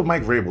 Guess what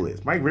Mike Vrabel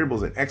is? Mike Vrabel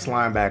is an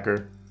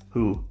ex-linebacker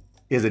who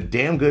is a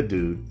damn good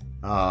dude.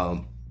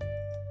 And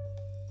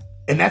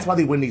that's why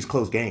they win these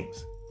close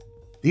games.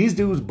 These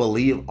dudes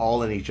believe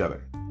all in each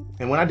other.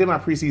 And when I did my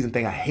preseason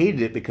thing, I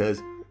hated it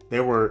because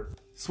there were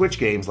switch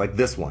games like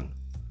this one.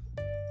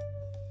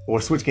 Or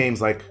switch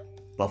games like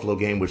Buffalo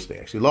game, which they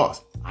actually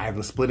lost. I had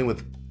them splitting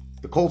with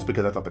the Colts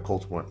because I thought the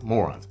Colts weren't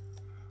morons.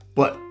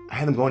 But I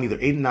had them going either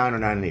 8-9 or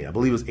 9-8. I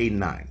believe it was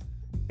 8-9.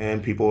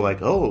 And people were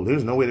like, oh,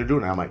 there's no way they're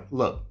doing it. I'm like,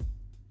 look,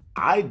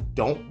 I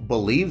don't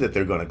believe that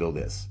they're going to go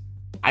this.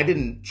 I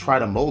didn't try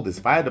to mold this.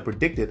 If I had to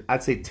predict it,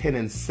 I'd say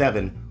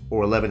 10-7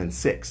 or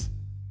 11-6.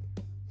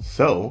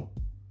 So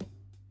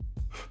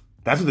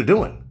that's what they're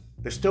doing.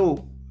 They're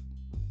still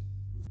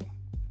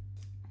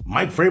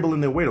Mike Vrabel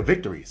in their way to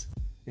victories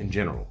in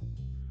general.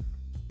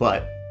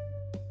 But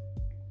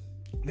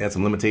they had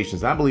some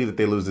limitations. I believe that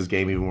they lose this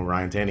game even with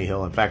Ryan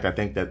Tannehill. In fact, I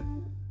think that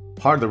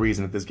part of the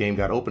reason that this game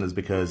got open is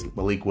because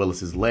Malik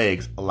Willis's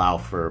legs allow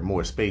for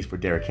more space for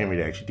Derrick Henry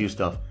to actually do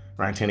stuff.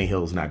 Ryan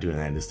Tannehill is not doing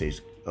that in this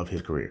stage of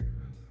his career.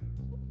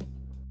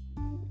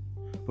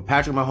 But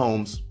Patrick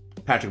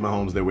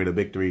Mahomes, their way to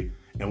victory.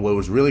 And what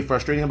was really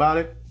frustrating about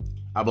it,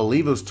 I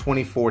believe it was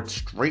 24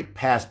 straight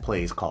pass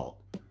plays called.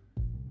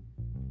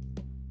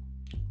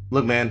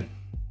 Look, man,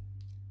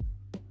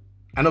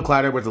 I know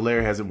Clyde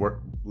Edwards-Helaire hasn't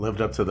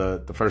lived up to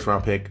the first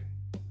round pick.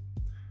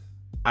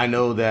 I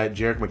know that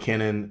Jerick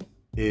McKinnon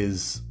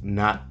is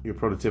not your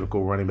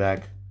prototypical running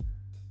back.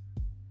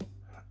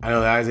 I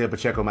know that Isaiah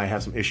Pacheco might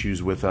have some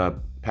issues with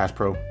pass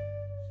pro.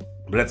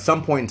 But at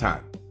some point in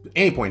time,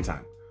 any point in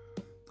time,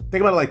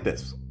 think about it like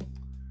this.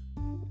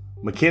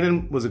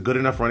 McKinnon was a good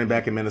enough running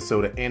back in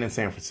Minnesota and in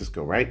San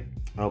Francisco, right?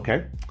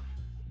 Okay.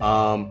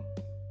 Clyde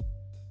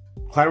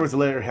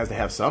Edwards-Helaire has to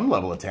have some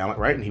level of talent,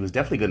 right? And he was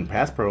definitely good in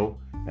pass pro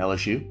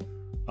LSU.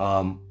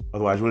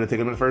 Otherwise, we wouldn't take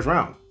him in the first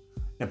round.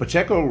 And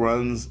Pacheco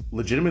runs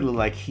legitimately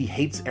like he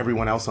hates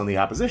everyone else on the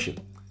opposition.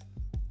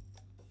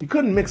 You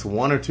couldn't mix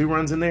one or two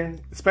runs in there,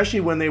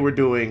 especially when they were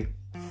doing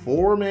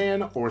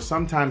 4-man or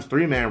sometimes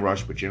 3-man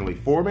rush, but generally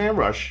 4-man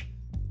rush.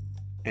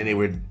 And they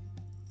were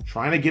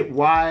trying to get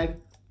wide,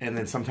 and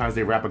then sometimes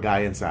they wrap a guy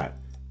inside.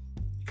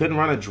 You couldn't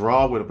run a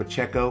draw with a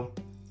Pacheco.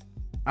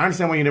 I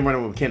understand why you didn't run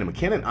it with McKinnon.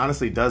 McKinnon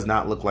honestly does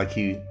not look like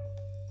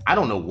I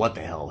don't know what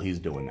the hell he's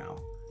doing now.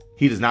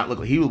 He does not look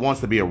like he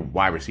wants to be a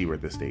wide receiver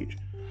at this stage.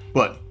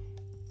 But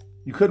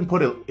you couldn't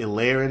put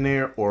Helaire in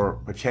there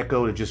or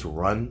Pacheco to just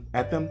run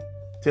at them,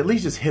 to at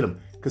least just hit them.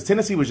 Because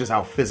Tennessee was just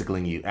out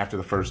physicaling you after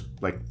the first,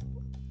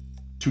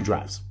 2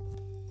 drives.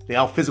 They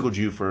out physicaled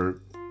you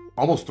for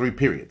almost 3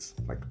 periods.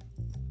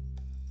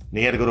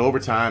 They had to go to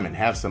overtime and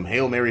have some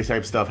Hail Mary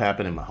type stuff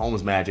happen in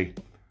Mahomes magic.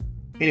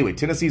 Anyway,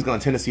 Tennessee's going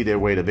to Tennessee their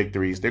way to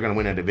victories. They're going to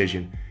win that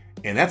division.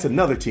 And that's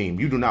another team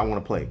you do not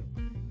want to play.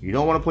 You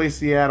don't want to play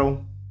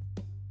Seattle.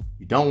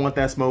 You don't want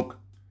that smoke.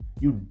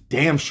 You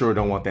damn sure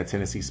don't want that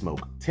Tennessee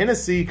smoke.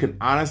 Tennessee could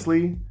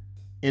honestly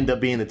end up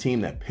being the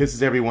team that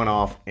pisses everyone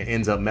off and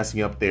ends up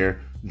messing up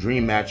their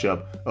dream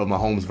matchup of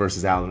Mahomes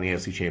versus Allen in the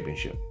AFC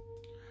Championship.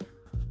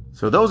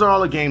 So those are all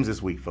the games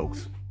this week,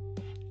 folks.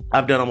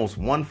 I've done almost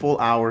 1 full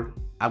hour.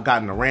 I've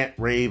gotten to rant,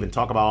 rave, and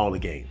talk about all the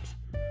games.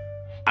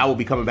 I will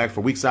be coming back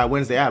for Weekside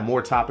Wednesday. I have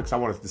more topics. I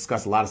want to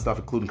discuss a lot of stuff,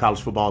 including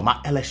college football. My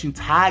LSU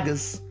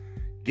Tigers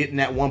getting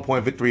that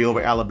 1-point victory over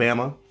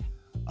Alabama.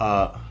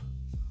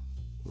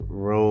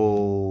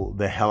 Roll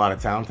the hell out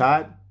of town,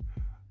 Tide.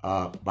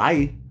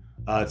 Bye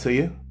to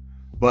you.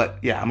 But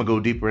yeah, I'm going to go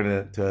deeper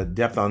into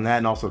depth on that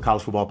and also the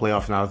college football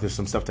playoffs. Now there's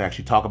some stuff to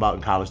actually talk about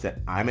in college that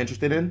I'm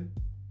interested in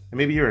and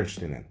maybe you're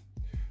interested in.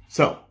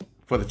 So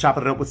for the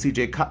Chopping It Up with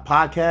CJ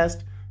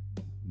podcast,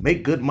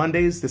 make good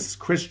Mondays. This is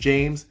Chris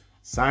James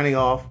signing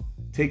off.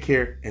 Take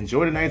care.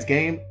 Enjoy tonight's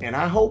game. And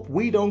I hope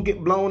we don't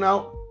get blown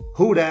out.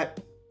 Who dat?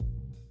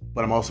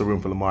 But I'm also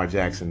rooting for Lamar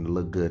Jackson to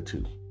look good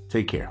too.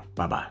 Take care.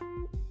 Bye-bye.